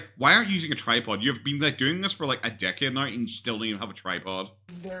that it's like, why aren't you using a tripod? You've been like doing this for like a decade now, and you still don't even have a tripod.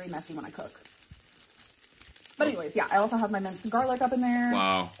 Very messy when I cook. But anyways, yeah, I also have my minced garlic up in there.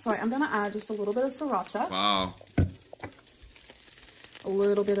 Wow. So I'm gonna add just a little bit of sriracha. Wow. A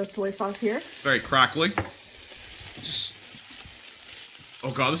little bit of soy sauce here. Very crackly.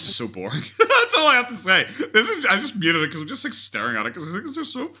 Oh god, this is so boring. That's all I have to say. I just muted it because I'm just like staring at it because this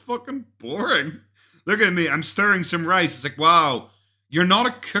is so fucking boring. Look at me, I'm stirring some rice. It's like, wow, you're not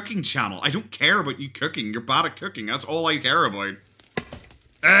a cooking channel. I don't care about you cooking. You're bad at cooking. That's all I care about.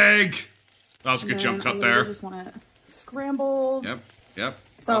 Egg. That was a good jump cut there. I just want it scrambled. Yep.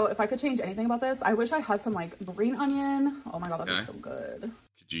 So if I could change anything about this, I wish I had some like green onion. Oh my god, that is so good.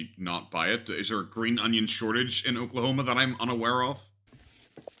 Could you not buy it? Is there a green onion shortage in Oklahoma that I'm unaware of?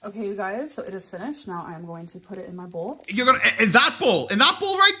 Okay, you guys, so it is finished. Now I'm going to put it in my bowl. You're gonna in that bowl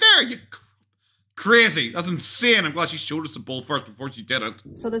right there. You crazy. That's insane. I'm glad she showed us the bowl first before she did it.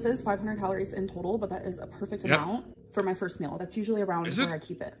 So this is 500 calories in total, but that is a perfect amount for my first meal. That's usually around where I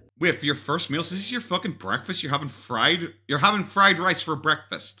keep it. Wait, for your first meal? So this is your fucking breakfast? You're having fried rice for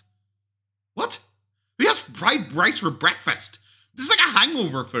breakfast. What? Who has fried rice for breakfast? This is like a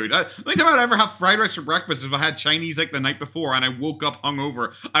hangover food. The only time I'd ever have fried rice for breakfast is if I had Chinese like the night before and I woke up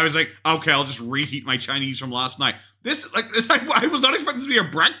hungover. I was like, okay, I'll just reheat my Chinese from last night. This, like, I was not expecting this to be a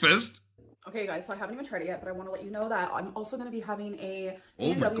breakfast. Okay, guys, so I haven't even tried it yet, but I want to let you know that I'm also going to be having a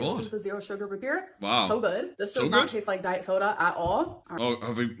this is the zero sugar root beer. Wow. So good. This does not taste like diet soda at all. Oh,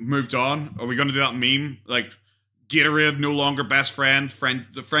 have we moved on? Are we going to do that meme? Like, Gatorade no longer best friend.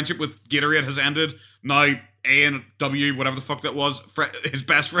 The friendship with Gatorade has ended. Now, A and W, whatever the fuck that was, his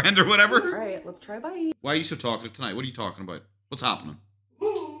best friend or whatever. All right, let's try a bite. Why are you so talkative tonight? What are you talking about? What's happening?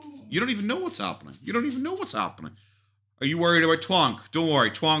 You don't even know what's happening. Are you worried about Twonk? Don't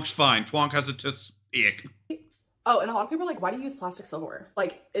worry, Twonk's fine. Twonk has a toothache. Oh, and a lot of people are like, why do you use plastic silverware?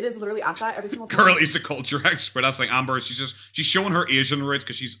 Like, it is literally asked that every single time. Curly's a culture expert. That's like Amber. She's showing her Asian roots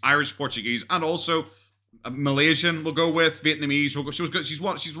because she's Irish Portuguese and also Malaysian we'll go with, Vietnamese we'll go. She was good. She's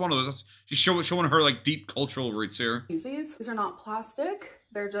one of those. She's showing her like deep cultural roots here. These are not plastic.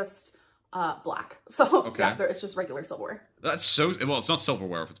 They're just black. So okay. Yeah, it's just regular silverware. That's so well. It's not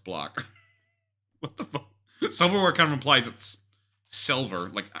silverware if it's black. What the fuck? Silverware kind of implies it's silver,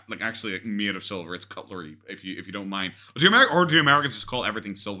 like actually like made of silver. It's cutlery, if you don't mind. Do Americans just call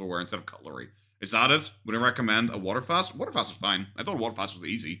everything silverware instead of cutlery? Is that it? Would I recommend a water fast? Water fast is fine. I thought a water fast was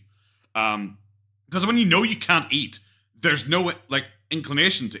easy. Because when you know you can't eat, there's no like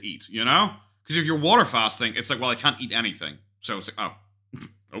inclination to eat, you know? Because if you're water fasting, it's like, well, I can't eat anything. So it's like, oh,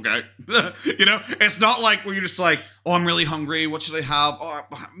 okay. You know, it's not like where you're just like, oh, I'm really hungry. What should I have? Oh,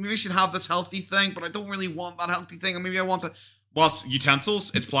 maybe I should have this healthy thing, but I don't really want that healthy thing. Or maybe I want the, well, it's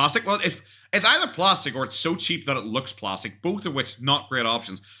utensils. It's plastic. Well, it's either plastic or it's so cheap that it looks plastic, both of which not great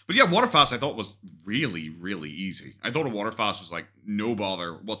options. But yeah, water fast I thought was really, really easy. I thought a water fast was like no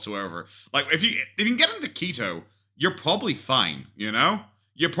bother whatsoever. Like if you can get into keto, you're probably fine, you know?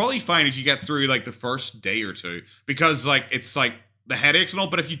 You're probably fine if you get through like the first day or two, because like it's like the headaches and all.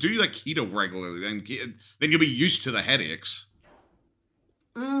 But if you do like keto regularly, then you'll be used to the headaches.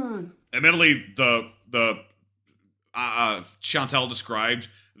 Admittedly, the Chantal described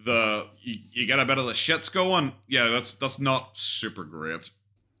you get a bit of the shits going. Yeah, that's not super great.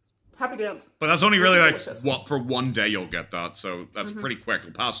 Happy dance. But that's only really like what for one day you'll get that, so that's pretty quick.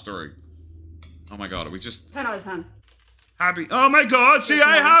 It'll pass through. Oh my god, are we just 10 out of 10. Happy? Oh my god! See,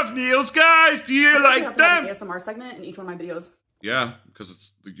 I have nails, guys. Do you like them? An ASMR segment in each one of my videos. Yeah, because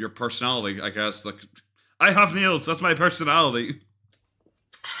it's your personality, I guess. Like, I have nails. That's my personality.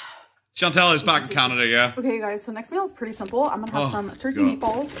 Chantal is back in Canada, yeah. Okay, guys, so next meal is pretty simple. I'm gonna have some turkey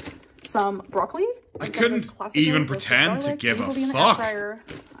meatballs, some broccoli. I couldn't even pretend to give a fuck.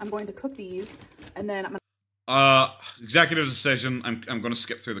 I'm going to cook these, and then I'm gonna executive decision. I'm gonna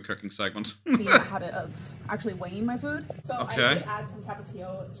skip through the cooking segment. be in the habit of actually weighing my food. So okay. I did add some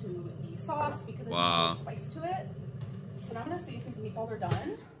tapatio to the sauce because it needs spice to it. So now I'm gonna see if these meatballs are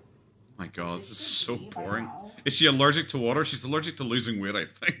done. My god, this is so boring. Is she allergic to water? She's allergic to losing weight, I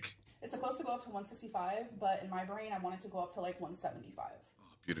think. It's supposed to go up to 165, but in my brain, I want it to go up to like 175. Oh,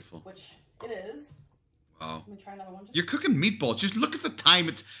 beautiful. Which it is. Wow. Let me try another one. You're cooking meatballs. Just look at the time.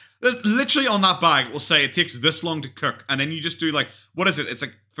 It's literally on that bag. It will say it takes this long to cook, and then you just do like, what is it? It's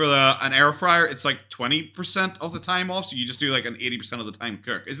like for an air fryer, it's like 20% of the time off. So you just do like an 80% of the time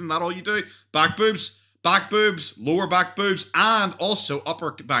cook. Isn't that all you do? Back boobs, lower back boobs, and also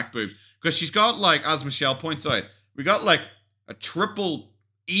upper back boobs. Because she's got like, as Michelle points out, we got like a triple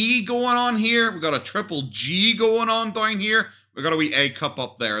E going on here. We got a triple G going on down here. We got a wee A cup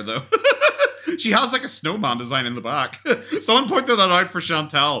up there though. She has like a snowman design in the back. Someone pointed that out for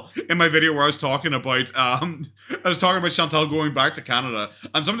Chantal in my video where I was talking about Chantal going back to Canada,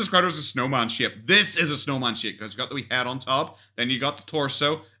 and someone described it as a snowman shape. This is a snowman shape because you got the wee head on top, then you got the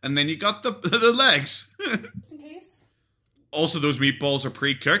torso, and then you got the legs. Just in case. Also, those meatballs are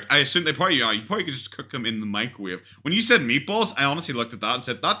pre-cooked. I assume you probably could just cook them in the microwave. When you said meatballs, I honestly looked at that and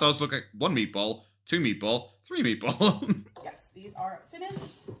said, that does look like 1 meatball, 2 meatball, 3 meatball. Yes, these are finished.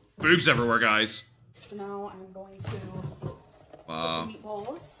 Boobs everywhere, guys. So now I'm going to put the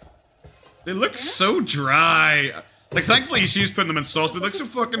meatballs. They look so dry. Like, thankfully she's putting them in sauce, but they look so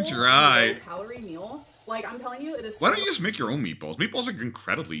fucking dry. Low-calorie meal. Like, I'm telling you, it is. Why don't you just make your own meatballs? Meatballs are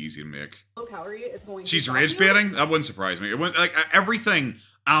incredibly easy to make. Low calorie. It's going. She's rage baiting. That wouldn't surprise me. It went like everything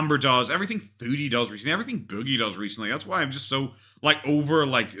Amber does, everything Foodie does recently, everything Boogie does recently. That's why I'm just so like over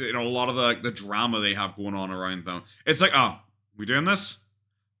like a lot of the drama they have going on around them. It's like, oh, we doing this?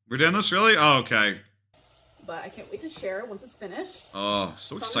 We're doing this, really? Oh, okay. But I can't wait to share once it's finished. Oh,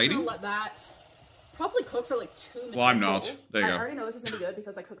 so exciting. I'm just gonna let that probably cook for like 2 minutes. Well, I'm not. There you go. I already know this is gonna be good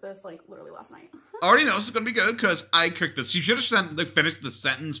because I cooked this like literally last night. I already know this is gonna be good because I cooked this. You should have finished the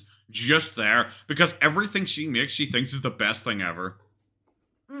sentence just there because everything she makes, she thinks is the best thing ever.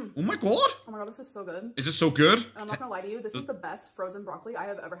 Oh my god. Oh my god, this is so good. Is it so good? I'm not gonna lie to you. This is the best frozen broccoli I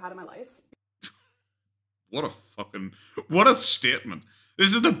have ever had in my life. What a statement.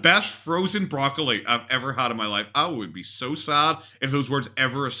 This is the best frozen broccoli I've ever had in my life. I would be so sad if those words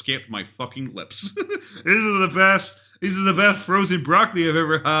ever escaped my fucking lips. These are the best frozen broccoli I've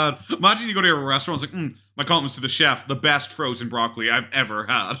ever had. Imagine you go to a restaurant, it's like, my compliments to the chef, the best frozen broccoli I've ever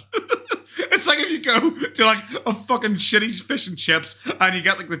had. It's like if you go to like a fucking shitty fish and chips and you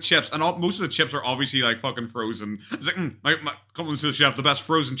get like the chips and most of the chips are obviously like fucking frozen. It's like, my compliments to the chef, the best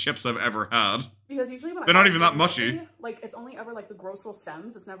frozen chips I've ever had. Because usually when they're not even that mushy. Like it's only ever like the gross little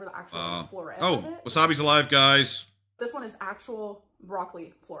stems. It's never the actual florets. Oh, wasabi's alive, guys. This one is actual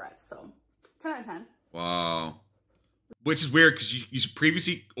broccoli florets. So 10 out of 10. Wow. Which is weird because you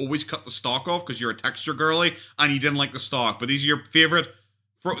previously always cut the stalk off because you're a texture girly and you didn't like the stalk. But these are your favorite.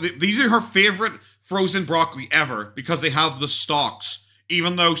 These are her favorite frozen broccoli ever because they have the stalks.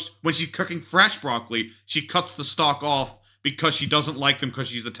 Even though when she's cooking fresh broccoli, she cuts the stalk off because she doesn't like them because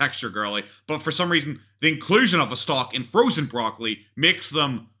she's the texture girly. But for some reason, the inclusion of a stalk in frozen broccoli makes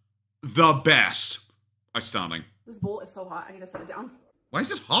them the best. Outstanding. This bowl is so hot. I need to set it down. Why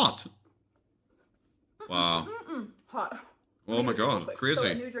is it hot? Wow. Hot. Oh my god, crazy. So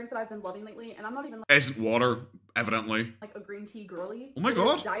a new drink that I've been loving lately, and I'm not even like, isn't water, evidently. Like a green tea girly. Oh my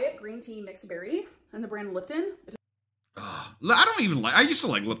god. Diet green tea mixed berry, and the brand Lipton. I don't even like. I used to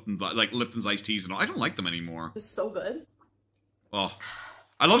like Lipton's iced teas and all. I don't like them anymore. It's so good. Oh,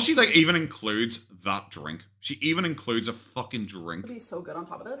 I love she like even includes that drink. She even includes a fucking drink. It'd be so good on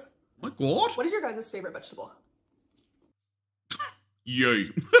top of this. Oh my god. What is your guys' favorite vegetable?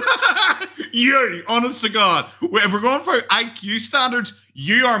 You. You. Honest to God. If we're going for IQ standards,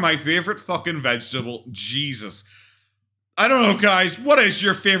 you are my favorite fucking vegetable. Jesus. I don't know, guys. What is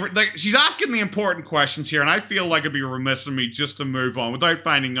your favorite? Like, she's asking the important questions here, and I feel like it'd be remiss of me just to move on without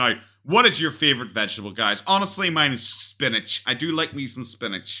finding out. What is your favorite vegetable, guys? Honestly, mine is spinach. I do like me some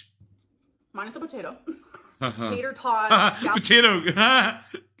spinach. Mine is a potato. Tater tots. Potato.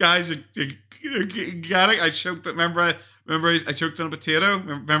 Guys, you got it? I choked it. Remember I choked on a potato?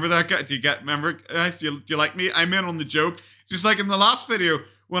 Remember that guy? Do you like me? I'm in on the joke. Just like in the last video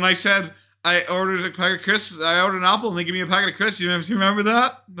when I said I ordered a packet of crisps. I ordered an apple and they give me a packet of crisps. You remember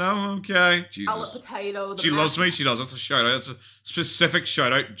that? No? Okay. Jesus. I love potato. She loves me. She does. That's a shout out. That's a specific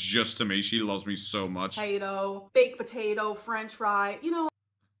shout out just to me. She loves me so much. Potato, baked potato, french fry, you know.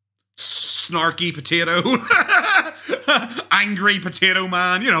 Snarky potato. Angry potato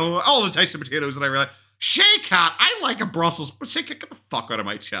man. You know, all the types of potatoes that I really like. Shay Cat, I like a Brussels. Shay Cat, get the fuck out of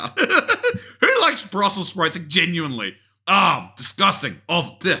my chat. Who likes Brussels sprouts? Like, genuinely. Oh, disgusting.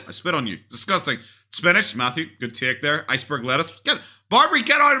 Oh, I spit on you. Disgusting. Spinach, Matthew, good take there. Iceberg lettuce. Barbie,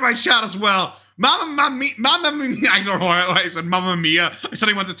 get out of my chat as well. Mamma mia. I don't know why I said Mamma mia. I said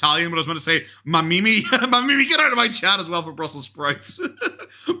I went Italian, but I was meant to say Mamimi. Mamimi, get out of my chat as well for Brussels sprouts.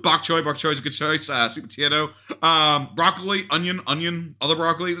 Bok choy is a good choice. Sweet potato. Broccoli, onion, other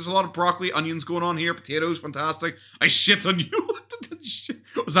broccoli. There's a lot of broccoli, onions going on here. Potatoes, fantastic. I shit on you.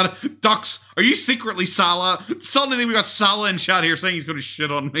 Was that ducks? Are you secretly Salah? Suddenly we got Salah in chat here saying he's going to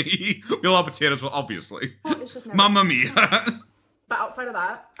shit on me. We love potatoes, well, obviously. Well, it's just Mamma mia. But outside of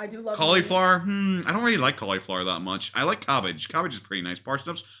that, I do love cauliflower. I don't really like cauliflower that much. I like cabbage. Cabbage is pretty nice.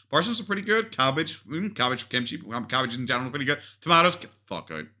 Parsnips are pretty good. Cabbage, cabbage, kimchi, cabbage in general is pretty good. Tomatoes, get the fuck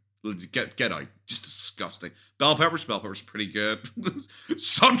out. Get out. Just disgusting. Bell peppers are pretty good.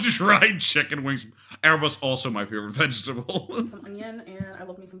 Sun-dried chicken wings. Airbus also my favorite vegetable. Some onion, and I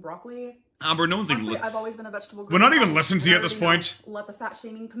love me some broccoli. Amber, no one's even listening. I've always been a vegetable girl. We're not even listening to you at this point. Let the fat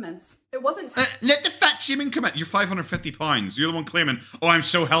shaming commence. It wasn't. Let the fat shaming commence. You're 550 pounds. You're the one claiming, oh, I'm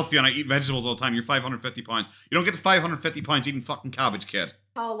so healthy and I eat vegetables all the time. You're 550 pounds. You don't get to 550 pounds eating fucking cabbage, kid.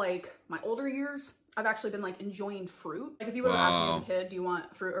 How, like, my older years, I've actually been, like, enjoying fruit. Like, if you would have asked me as a kid, do you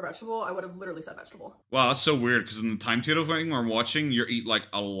want fruit or vegetable? I would have literally said vegetable. Wow, that's so weird, because in the timetable thing we're watching, you eat, like,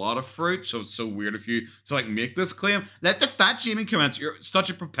 a lot of fruit, so it's so weird if you, to, like, make this claim. Let the fat shaming commence. You're such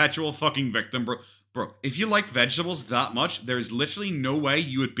a perpetual fucking victim, bro. Bro, if you like vegetables that much, there's literally no way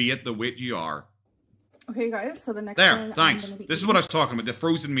you would be at the weight you are. Okay, guys, so the next thing thanks. This is what I was talking about, the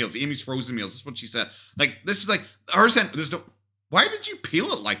frozen meals, Amy's frozen meals. This is what she said. Like, this is like, her saying, there's no, why did you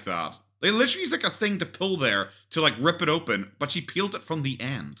peel it like that? They literally use like a thing to pull there to like rip it open, but she peeled it from the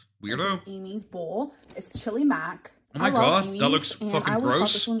end. Weirdo. This is Amy's bowl. It's chili mac. Oh my god, that looks fucking gross. I always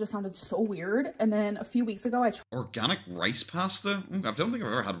thought this one just sounded so weird. And then a few weeks ago, I tried organic rice pasta. I don't think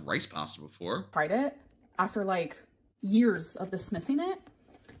I've ever had rice pasta before. Tried it after like years of dismissing it,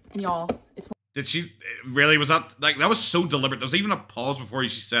 and y'all, it's. Did she really? Was that like that was so deliberate? There was even a pause before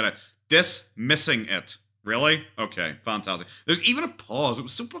she said it. Dismissing it. Really? Okay, fantastic. There's even a pause. It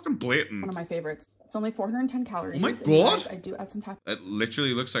was so fucking blatant. One of my favorites. It's only 410 calories. Oh my god! I do add some tap. It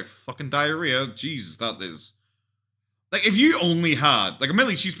literally looks like fucking diarrhea. Jesus, that is. Like, if you only had, like,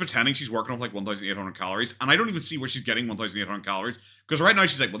 Millie, she's pretending she's working off, like, 1,800 calories, and I don't even see where she's getting 1,800 calories, because right now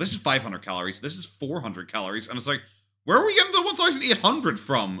she's like, well, this is 500 calories, this is 400 calories, and it's like, where are we getting the 1,800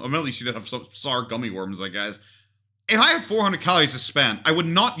 from? Millie, she did have some sour gummy worms, I guess. If I had 400 calories to spend, I would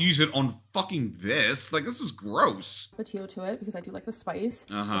not use it on fucking this. Like, this is gross. Potato to it, because I do like the spice.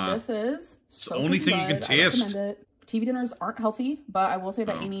 Uh-huh. This is it's the only thing you can taste. I recommend it. TV dinners aren't healthy, but I will say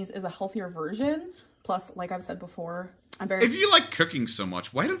that Amy's is a healthier version. Plus, like I've said before, I'm very... If you like cooking so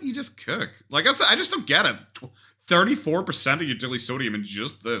much, why don't you just cook? Like, I just don't get it. 34% of your daily sodium in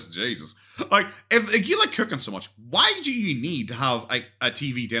just this, Jesus. Like, if you like cooking so much, why do you need to have like a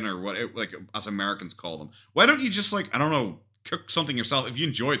TV dinner, what like as Americans call them? Why don't you just like, I don't know, cook something yourself if you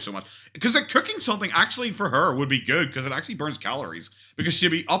enjoy it so much? Because like cooking something actually for her would be good because it actually burns calories because she'd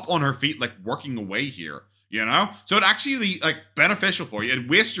be up on her feet like working away here. You know? So it'd actually be, like, beneficial for you. It'd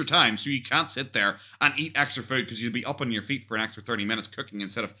waste your time so you can't sit there and eat extra food because you'd be up on your feet for an extra 30 minutes cooking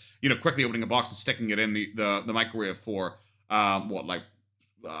instead of, you know, quickly opening a box and sticking it in the microwave for, 5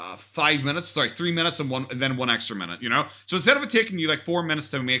 minutes? Sorry, 3 minutes and then one extra minute, you know? So instead of it taking you, like, 4 minutes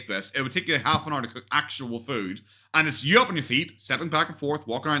to make this, it would take you half an hour to cook actual food. And it's you up on your feet, stepping back and forth,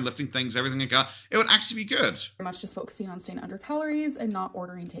 walking around, lifting things, everything like that. It would actually be good. Very much just focusing on staying under calories and not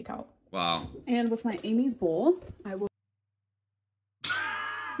ordering takeout. Wow. And with my Amy's bowl, I will...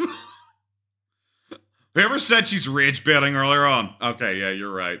 Whoever said she's rage baiting earlier on? Okay, yeah,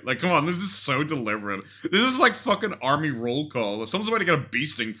 you're right. Like, come on, this is so deliberate. This is like fucking army roll call. Someone's about to get a bee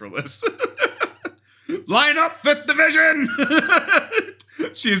sting for this. Line up, 5th Division!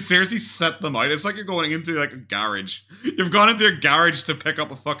 She has seriously set them out. It's like you're going into like a garage. You've gone into a garage to pick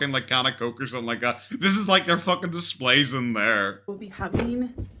up a fucking like can of Coke or something like that. This is like their fucking displays in there. We'll be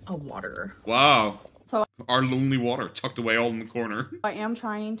having a water. Wow. So our lonely water tucked away all in the corner. I am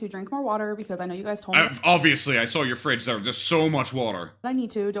trying to drink more water because I know you guys told me. Obviously, I saw your fridge there. There's so much water. I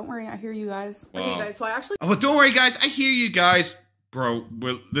need to. Don't worry. I hear you guys. Wow. Okay, guys. So I actually... Oh, but don't worry, guys. I hear you guys. Bro,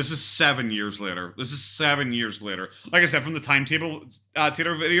 this is 7 years later. This is 7 years later. Like I said, from the timetable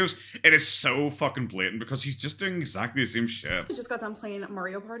Tater videos, it is so fucking blatant because he's just doing exactly the same shit. I just got done playing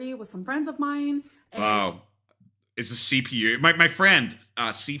Mario Party with some friends of mine. And wow. It's a CPU. My friend,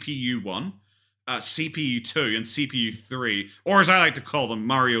 CPU 1, CPU 2, and CPU 3, or as I like to call them,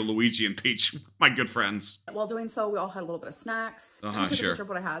 Mario, Luigi, and Peach. My good friends. While doing so, we all had a little bit of snacks. I took a Sure. picture of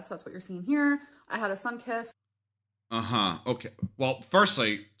what I had, so that's what you're seeing here. I had a sun kiss. Okay. Well,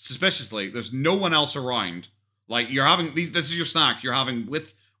 firstly, suspiciously, there's no one else around. Like, you're having these. This is your snacks you're having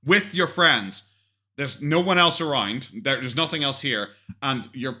with your friends. There's no one else around. There's nothing else here, and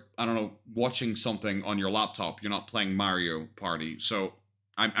you're, I don't know, watching something on your laptop. You're not playing Mario Party. So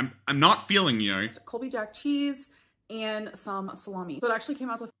I'm not feeling you. Colby Jack cheese and some salami. So it actually came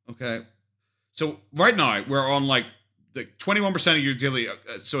out to... Okay. So right now we're on like 21% of your daily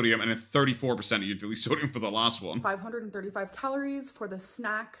sodium and 34% of your daily sodium for the last one. 535 calories for the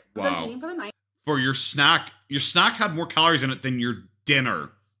snack. Wow. That I'm eating for the night. For your snack had more calories in it than your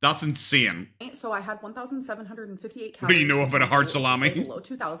dinner. That's insane. So I had 1,758 calories. But you know about a hard salami? Below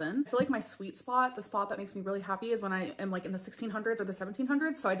 2,000. I feel like my sweet spot, the spot that makes me really happy, is when I am like in the 1600s or the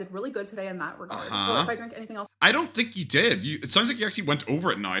 1700s. So I did really good today in that regard. So if I drink anything else... I don't think you did. It sounds like you actually went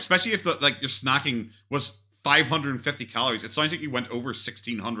over it now, especially if your snacking was 550 calories. It sounds like you went over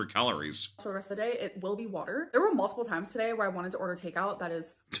 1,600 calories. For the rest of the day, it will be water. There were multiple times today where I wanted to order takeout. That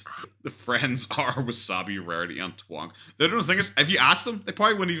is... The friends are Wasabi, Rarity, and Twonk. The other thing is, if you ask them, they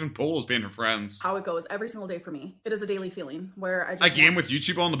probably wouldn't even poll as being her friends. How it goes every single day for me. It is a daily feeling where I just... I game with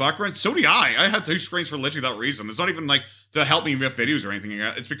YouTube on the background. So do I. I had 2 screens for literally that reason. It's not even like to help me with videos or anything like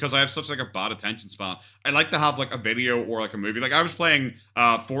that. It's because I have such like a bad attention span. I like to have like a video or like a movie. Like I was playing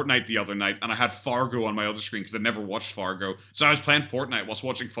Fortnite the other night and I had Fargo on my other screen because I never watched Fargo. So I was playing Fortnite whilst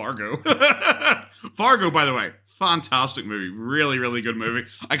watching Fargo. Fargo, by the way, fantastic movie. Really, really good movie.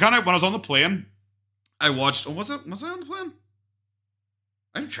 I kind of, when I was on the plane, I watched, was I on the plane?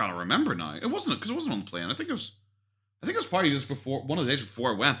 I'm trying to remember now. It wasn't, because it wasn't on the plane. I think it was probably just before, one of the days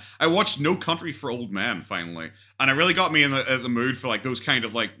before I went. I watched No Country for Old Men, finally. And it really got me in the mood for, like, those kind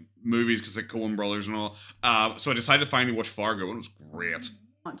of, like, movies, because, like, Coen Brothers and all. So I decided to finally watch Fargo, and it was great.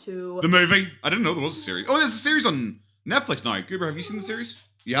 The movie? I didn't know there was a series. Oh, there's a series on Netflix now. Goober, have you seen the series?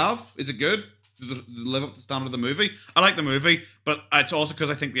 You have? Is it good? Does it live up to the standard of the movie? I like the movie, but it's also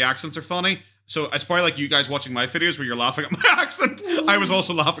because I think the accents are funny. So it's probably like you guys watching my videos where you're laughing at my accent. I was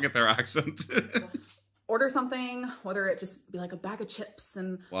also laughing at their accent. Order something, whether it just be like a bag of chips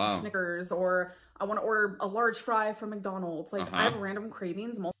and Snickers, or I want to order a large fry from McDonald's. Like I have random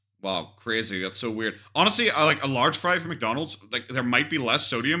cravings. Wow, crazy. That's so weird. Honestly, I like a large fry from McDonald's. Like, there might be less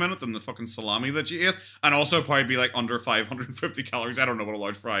sodium in it than the fucking salami that you ate. And also probably be like under 550 calories. I don't know what a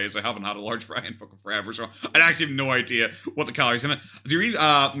large fry is. I haven't had a large fry in fucking forever. So I actually have no idea what the calories in it. Do you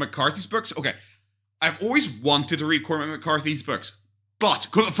read McCarthy's books? Okay. I've always wanted to read Cormac McCarthy's books. But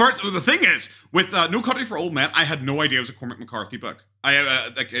first, the thing is, with No Country for Old Men, I had no idea it was a Cormac McCarthy book.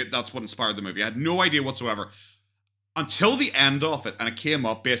 That's what inspired the movie. I had no idea whatsoever. Until the end of it, and it came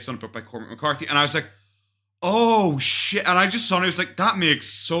up based on a book by Cormac McCarthy, and I was like, oh shit, and I just saw it, I was like, that makes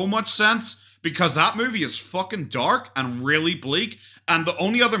so much sense, because that movie is fucking dark and really bleak, and the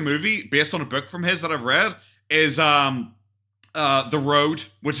only other movie based on a book from his that I've read is The Road,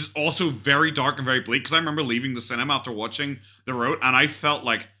 which is also very dark and very bleak, because I remember leaving the cinema after watching The Road, and I felt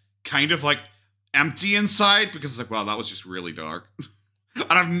like kind of like empty inside, because it's like, wow, that was just really dark.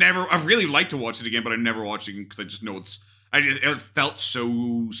 And I've really liked to watch it again, but I never watched it again because I just know it felt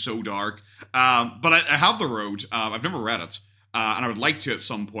so dark. But I have The Road. I've never read it. And I would like to at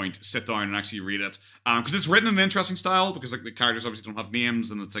some point sit down and actually read it, because it's written in an interesting style, because like the characters obviously don't have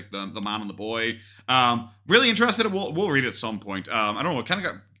names, and it's like the man and the boy. Really interested. We'll read it at some point. I don't know. It kind of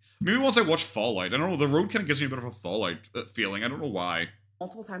got, maybe once I watch Fallout. I don't know. The Road kind of gives me a bit of a Fallout feeling. I don't know why.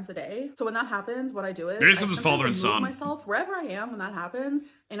 Multiple times a day. So when that happens, what I do is maybe it's because it's father and son. Myself wherever I am when that happens,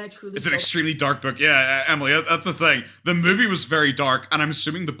 and I truly. It's an extremely dark book. Yeah, Emily, that's the thing. The movie was very dark, and I'm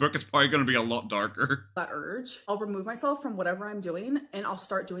assuming the book is probably going to be a lot darker. That urge, I'll remove myself from whatever I'm doing, and I'll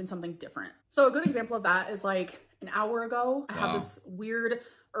start doing something different. So a good example of that is like an hour ago, I had this weird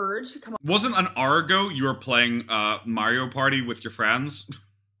urge come up. Wasn't an hour ago you were playing Mario Party with your friends?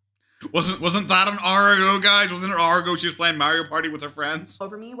 Wasn't that an hour ago, guys? Wasn't it an hour ago she was playing Mario Party with her friends?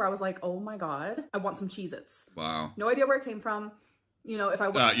 Over me, where I was like, oh my god, I want some Cheez-Its. Wow. No idea where it came from. You know, if I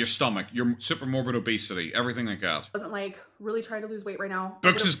was your stomach, your super morbid obesity, everything like that. Wasn't like really trying to lose weight right now.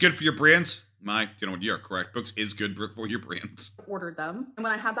 Books is good for your brains. You know what? You're correct. Books is good for your brains. Ordered them, and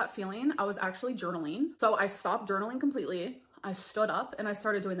when I had that feeling, I was actually journaling. So I stopped journaling completely. I stood up and I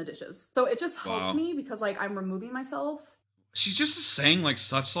started doing the dishes. So it just helps me because like I'm removing myself. She's just saying like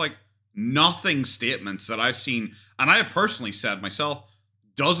such like nothing statements that I've seen, and I have personally said myself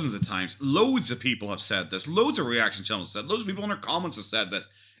dozens of times. Loads of people have said this. Loads of reaction channels said. Loads of people in their comments have said this.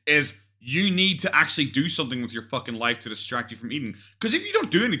 Is you need to actually do something with your fucking life to distract you from eating. Because if you don't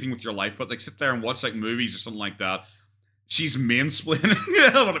do anything with your life, but like sit there and watch like movies or something like that, she's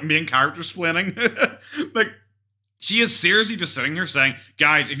mansplaining, main character splaining. Like she is seriously just sitting there saying,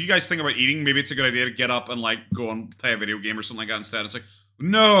 guys, if you guys think about eating, maybe it's a good idea to get up and like go and play a video game or something like that instead. It's like,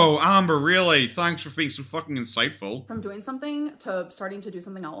 no, Amber, really? Thanks for being so fucking insightful. From doing something to starting to do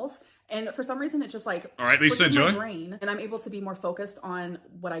something else. And for some reason, it just like, all right, Lisa, enjoy. My brain, and I'm able to be more focused on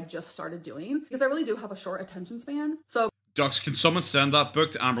what I just started doing, because I really do have a short attention span. So Ducks, can someone send that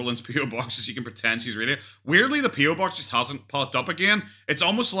book to Amberlynn's P.O. Box so she can pretend she's reading it? Weirdly, the P.O. Box just hasn't popped up again. It's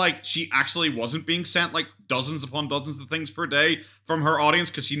almost like she actually wasn't being sent like dozens upon dozens of things per day from her audience,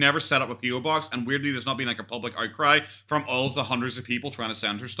 because she never set up a P.O. Box, and weirdly there's not been like a public outcry from all of the hundreds of people trying to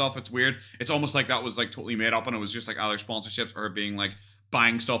send her stuff. It's weird. It's almost like that was like totally made up, and it was just like either sponsorships or her being like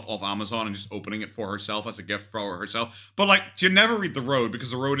buying stuff off Amazon and just opening it for herself as a gift for herself. But like, you never read The Road,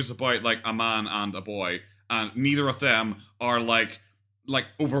 because The Road is about like a man and a boy, and neither of them are like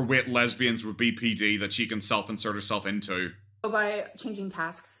overweight lesbians with BPD that she can self-insert herself into. So by changing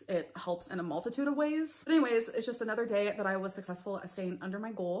tasks, it helps in a multitude of ways. But anyways, it's just another day that I was successful at staying under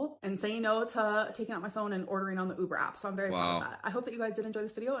my goal and saying no to taking out my phone and ordering on the Uber app. So I'm very proud of that. I hope that you guys did enjoy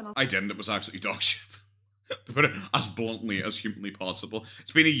this video. And I didn't. It was absolutely dog shit. To put it as bluntly as humanly possible.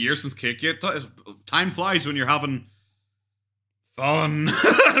 It's been a year since Cake Yet. Time flies when you're having fun.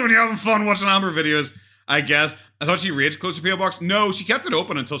 When you're having fun watching Amber videos, I guess. I thought she rage closed the P.O. Box. No, she kept it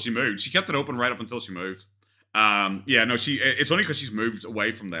open until she moved. She kept it open right up until she moved. Yeah, no, it's only because she's moved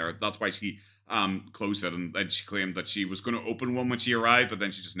away from there. That's why she closed it, and then she claimed that she was going to open one when she arrived, but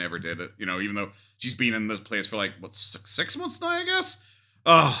then she just never did it. You know, even though she's been in this place for like, what, six months now, I guess?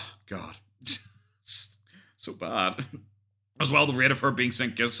 Oh, God. So bad. As well, the rate of her being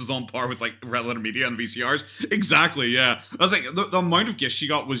sent gifts is on par with like Red Letter Media and VCRs. Exactly, yeah. I was like, the amount of gifts she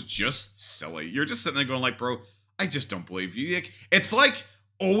got was just silly. You're just sitting there going like, bro, I just don't believe you. Like, it's like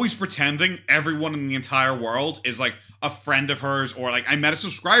always pretending everyone in the entire world is like a friend of hers, or like I met a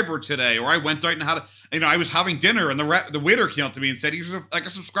subscriber today, or I went out and had I was having dinner and the waiter came up to me and said he was like a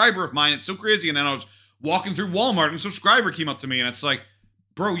subscriber of mine. It's so crazy. And then I was walking through Walmart and a subscriber came up to me, and it's like,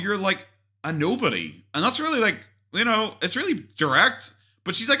 bro, you're like a nobody. And that's really like, you know, it's really direct,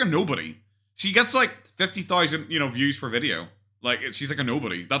 but she's like a nobody. She gets like 50,000, views per video. Like, she's like a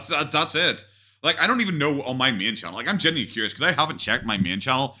nobody. That's it. Like, I don't even know on my main channel. Like, I'm genuinely curious, because I haven't checked my main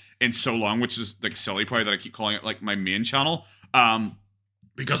channel in so long, which is like silly probably that I keep calling it like my main channel.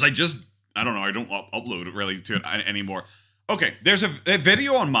 Because I don't know, I don't upload it really to it anymore. Okay, there's a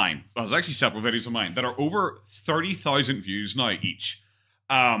video on mine. Well, there's actually several videos on mine that are over 30,000 views now each.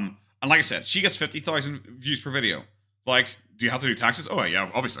 And like I said, she gets 50,000 views per video. Like, do you have to do taxes? Oh,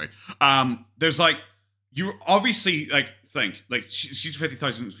 yeah, obviously. There's like, you obviously like think, like, she's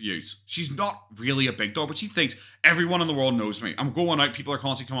 50,000 views. She's not really a big dog, but she thinks everyone in the world knows me. I'm going out, people are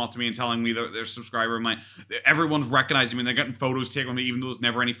constantly coming up to me and telling me that they're a subscriber of mine. Everyone's recognizing me, and they're getting photos taken of me, even though there's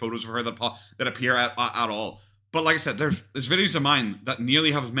never any photos of her that appear at all. But like I said, there's videos of mine that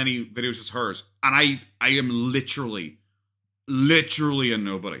nearly have as many videos as hers, and I am literally a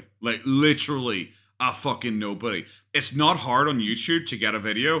nobody. Like, literally a fucking nobody. It's not hard on YouTube to get a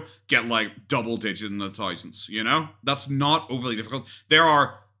video, get like double digit in the thousands, you know? That's not overly difficult. There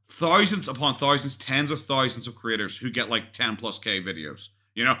are thousands upon thousands, tens of thousands of creators who get like 10 plus K videos,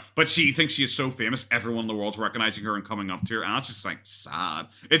 you know? But she thinks she is so famous, everyone in the world's recognizing her and coming up to her, and that's just like sad.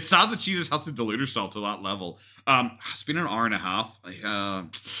 It's sad that she just has to delude herself to that level. It's been an hour and a half.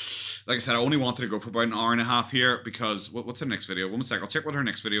 Like I said, I only wanted to go for about an hour and a half here because what's her next video? One sec, I'll check what her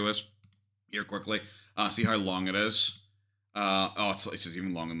next video is here quickly. See how long it is. Oh, it's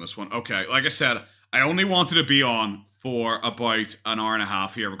even longer than this one. Okay, like I said, I only wanted to be on for about an hour and a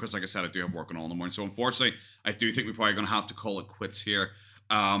half here because, like I said, I do have work on all in the morning. So unfortunately, I do think we're probably going to have to call it quits here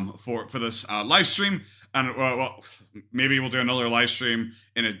for this live stream. And well, maybe we'll do another live stream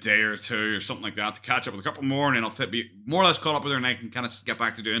in a day or two or something like that to catch up with a couple more, and then I'll be more or less caught up with her, and I can kind of get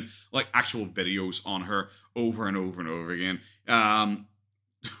back to doing like actual videos on her over and over and over again. And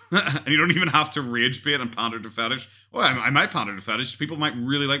you don't even have to rage bait and pander to fetish. Well, I might pander to fetish. People might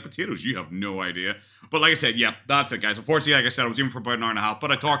really like potatoes. You have no idea. But like I said, yeah, that's it, guys. Unfortunately, like I said, I was even for about an hour and a half,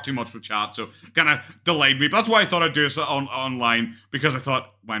 but I talked too much with chat, so kind of delayed me. But that's why I thought I'd do this online, because I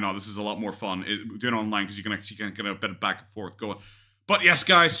thought, why not? This is a lot more fun doing it online, because you can actually get a bit of back and forth going. But yes,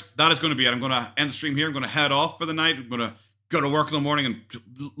 guys, that is going to be it. I'm going to end the stream here. I'm going to head off for the night. I'm going to go to work in the morning and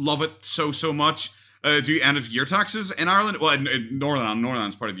love it so much. Do end of year taxes in Ireland? Well, in Northern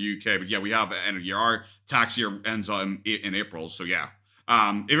Ireland's part of the UK, but yeah, we have end of year. Our tax year ends in April, so yeah.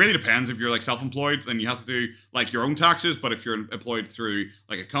 It really depends. If you're like self-employed, then you have to do like your own taxes. But if you're employed through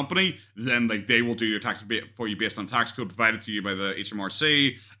like a company, then like they will do your taxes for you based on tax code provided to you by the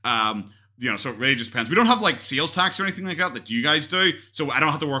HMRC. You know, so it really just depends. We don't have like sales tax or anything like that you guys do. So I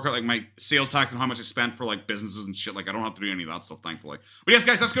don't have to work out like my sales tax and how much I spent for like businesses and shit. Like I don't have to do any of that stuff, thankfully. But yes,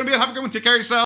 guys, that's going to be it. Have a good one. Take care of yourself.